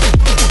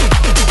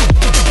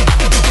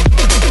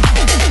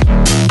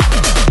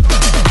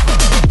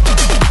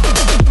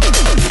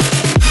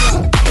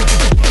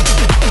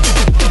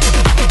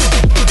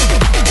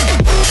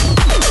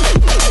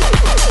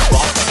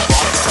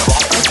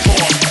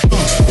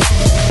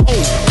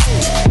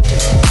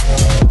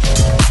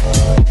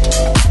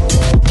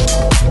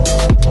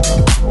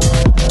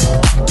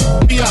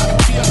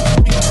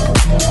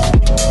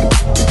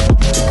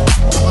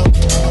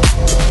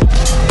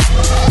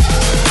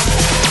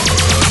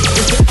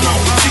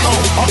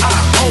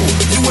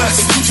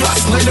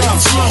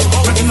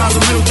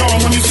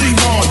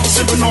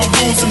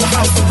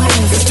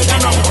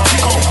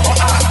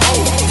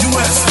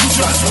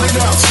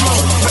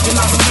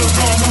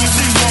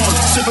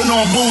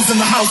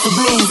 House of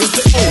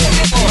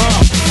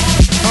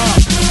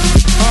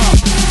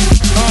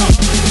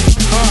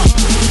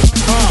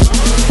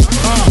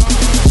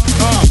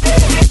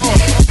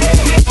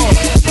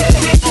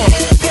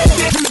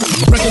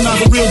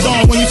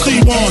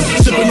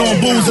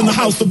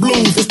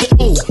blues, it's the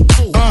ooh, it's the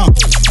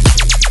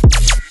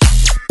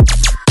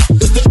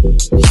it's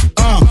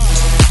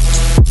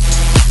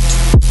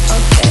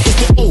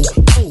the ooh,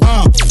 it's the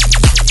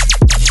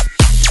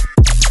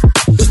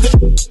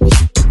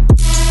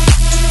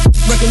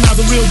recognize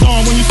a real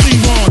dawn when you see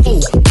one.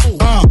 Ooh,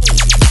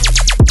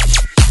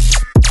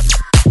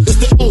 it's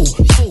the ooh,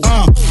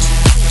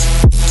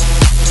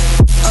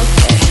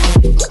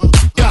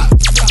 yeah,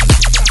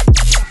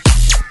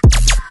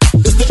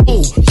 it's the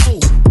ooh.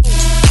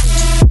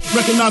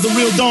 Recognize a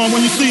real dawn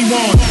when you see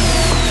one.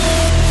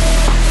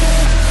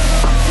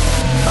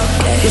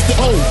 Okay. It's the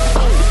O.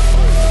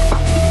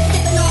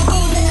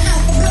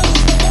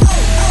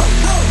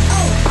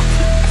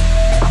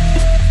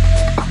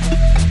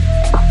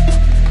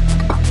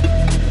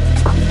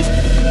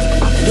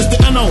 It's the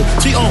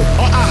N-O-T-O-R-I-O-U-S.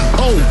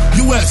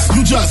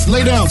 You just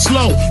lay down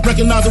slow.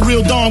 Recognize a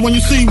real dawn when you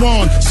see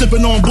one.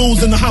 Sipping on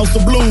booze in the house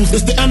of blues.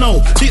 It's the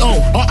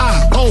N-O-T-O-R-I-O-U-S.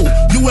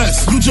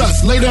 You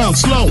just lay down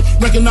slow.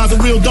 Recognize a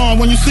real dawn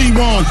when you see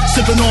one.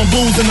 Sipping on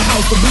booze in the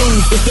house of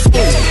blues. It's the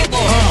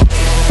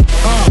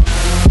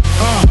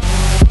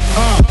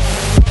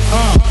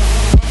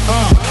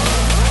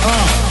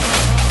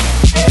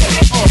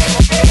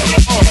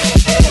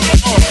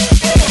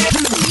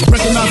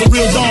Recognize a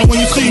real dawn when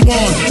you see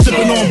one.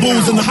 Sipping on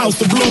booze in the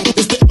house of blues.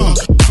 It's the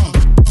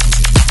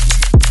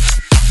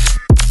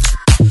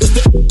It's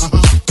the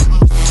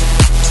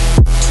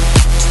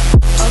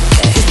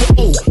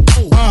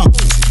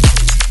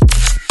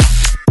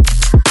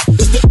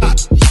It's the It's the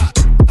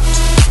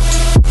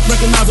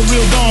Recognize a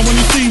real dawn when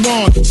you see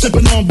one.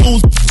 Sipping on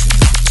booze.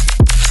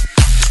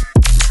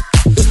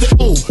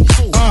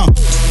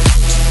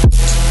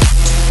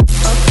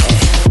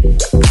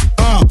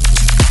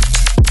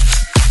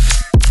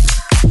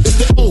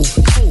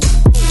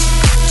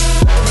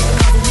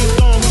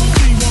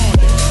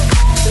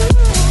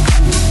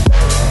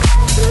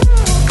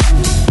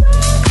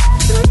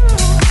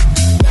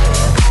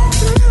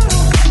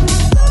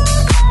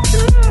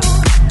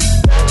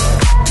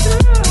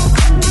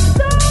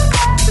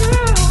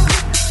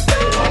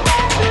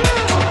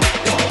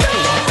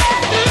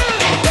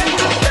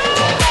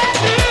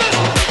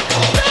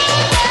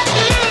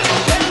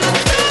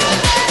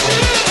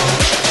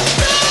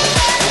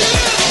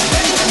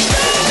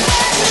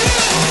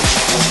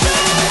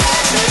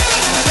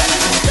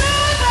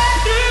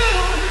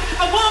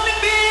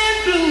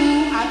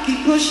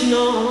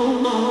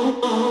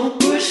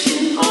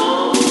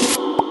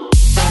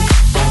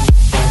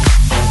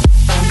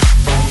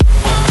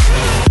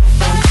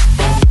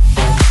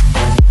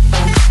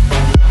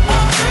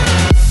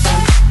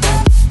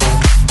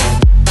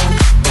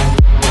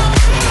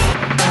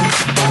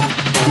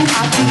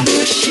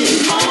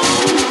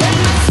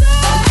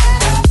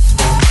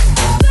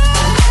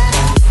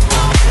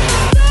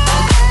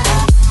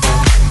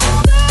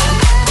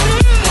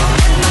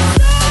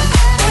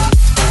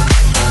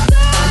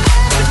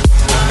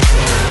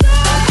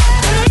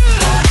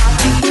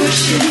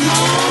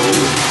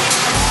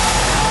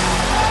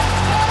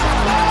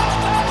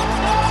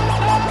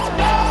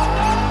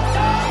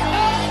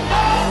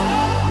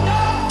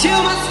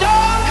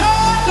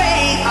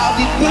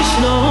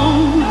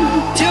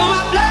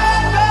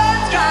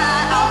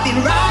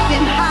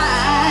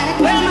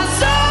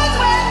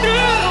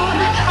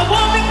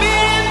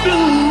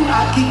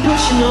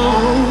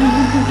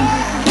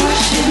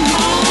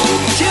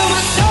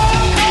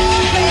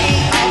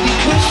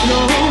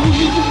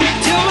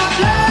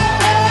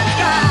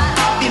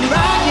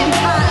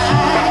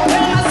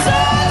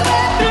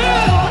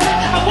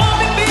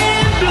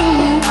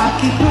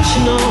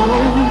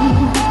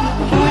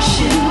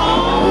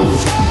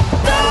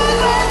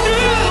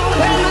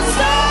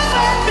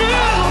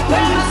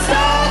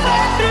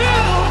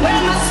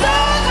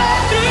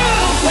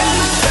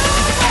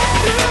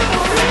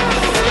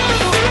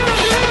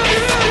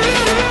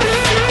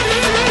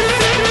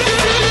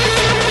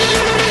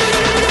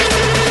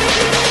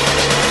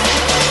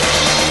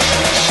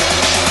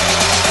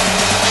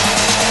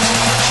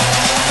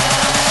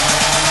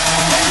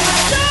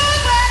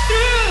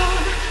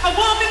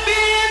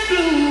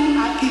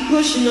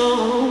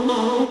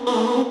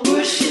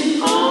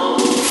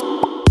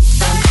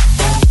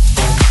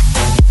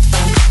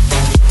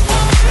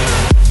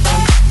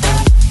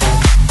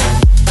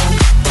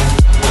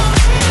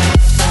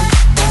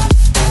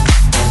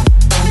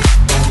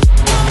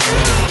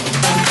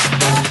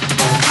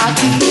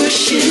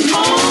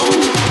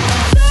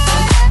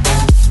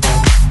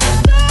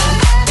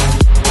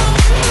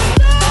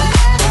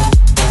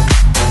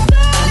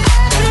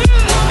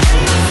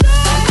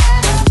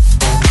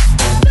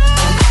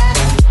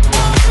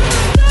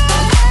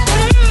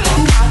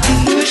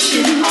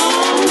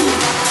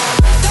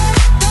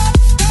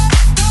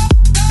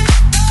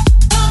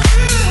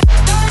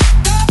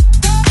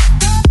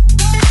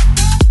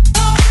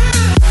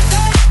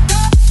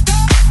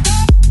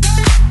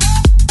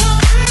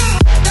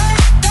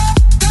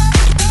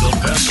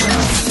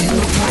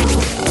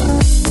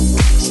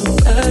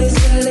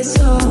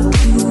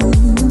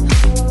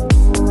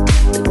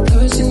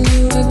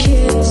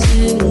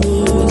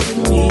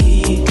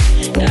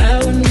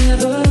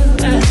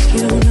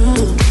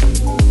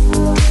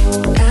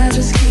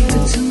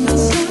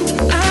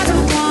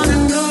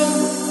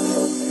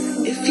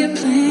 If you're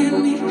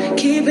playing me,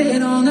 keep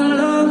it on the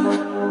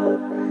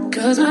low.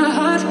 'Cause my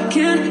heart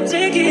can't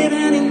take it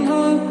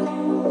anymore.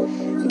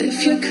 And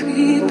if you're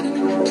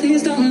creeping,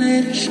 please don't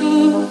let it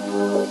show.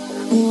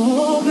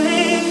 Oh,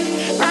 baby,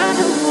 I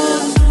don't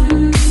wanna.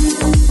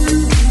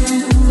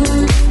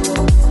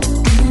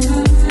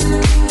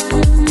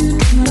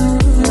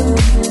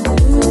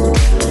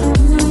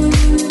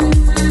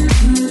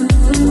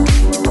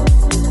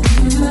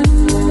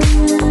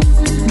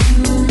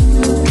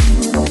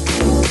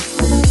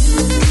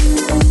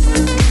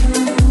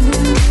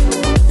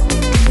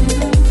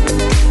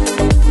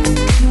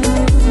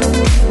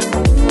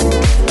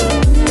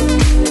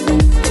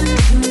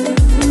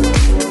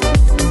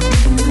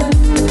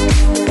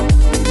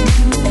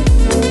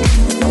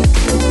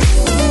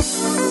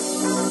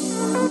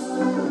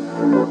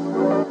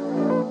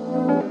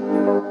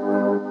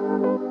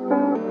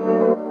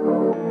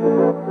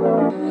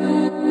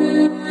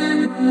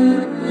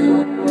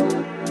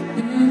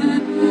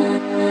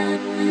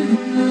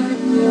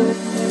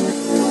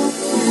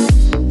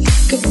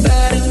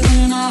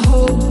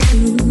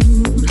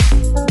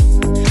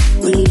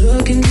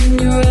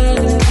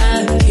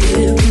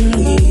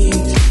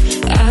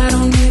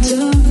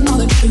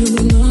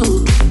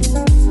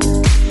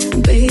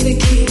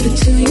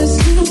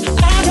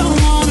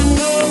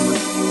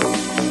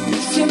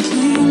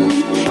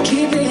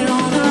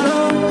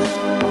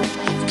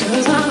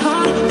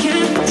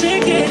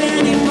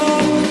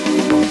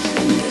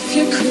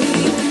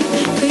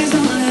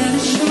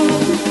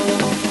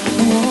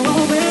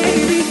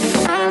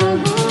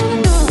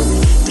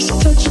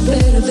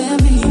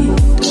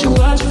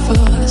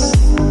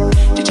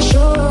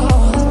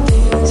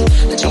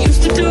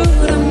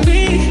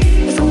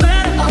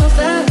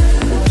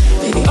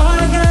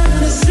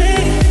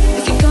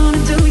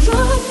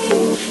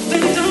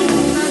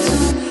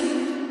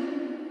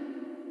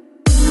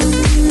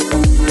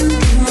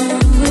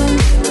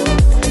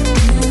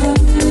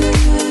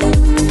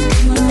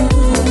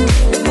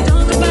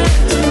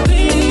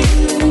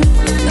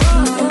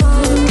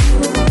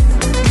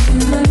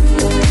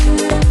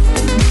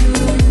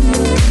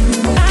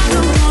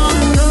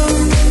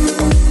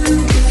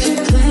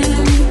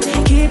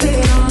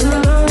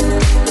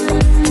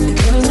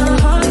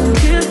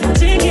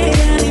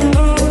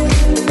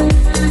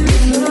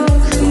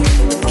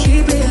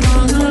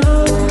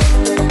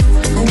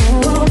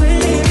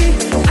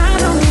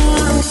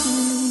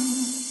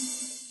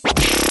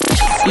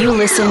 You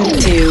listen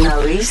to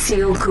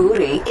Mauricio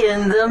Cury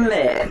in the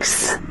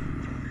mix.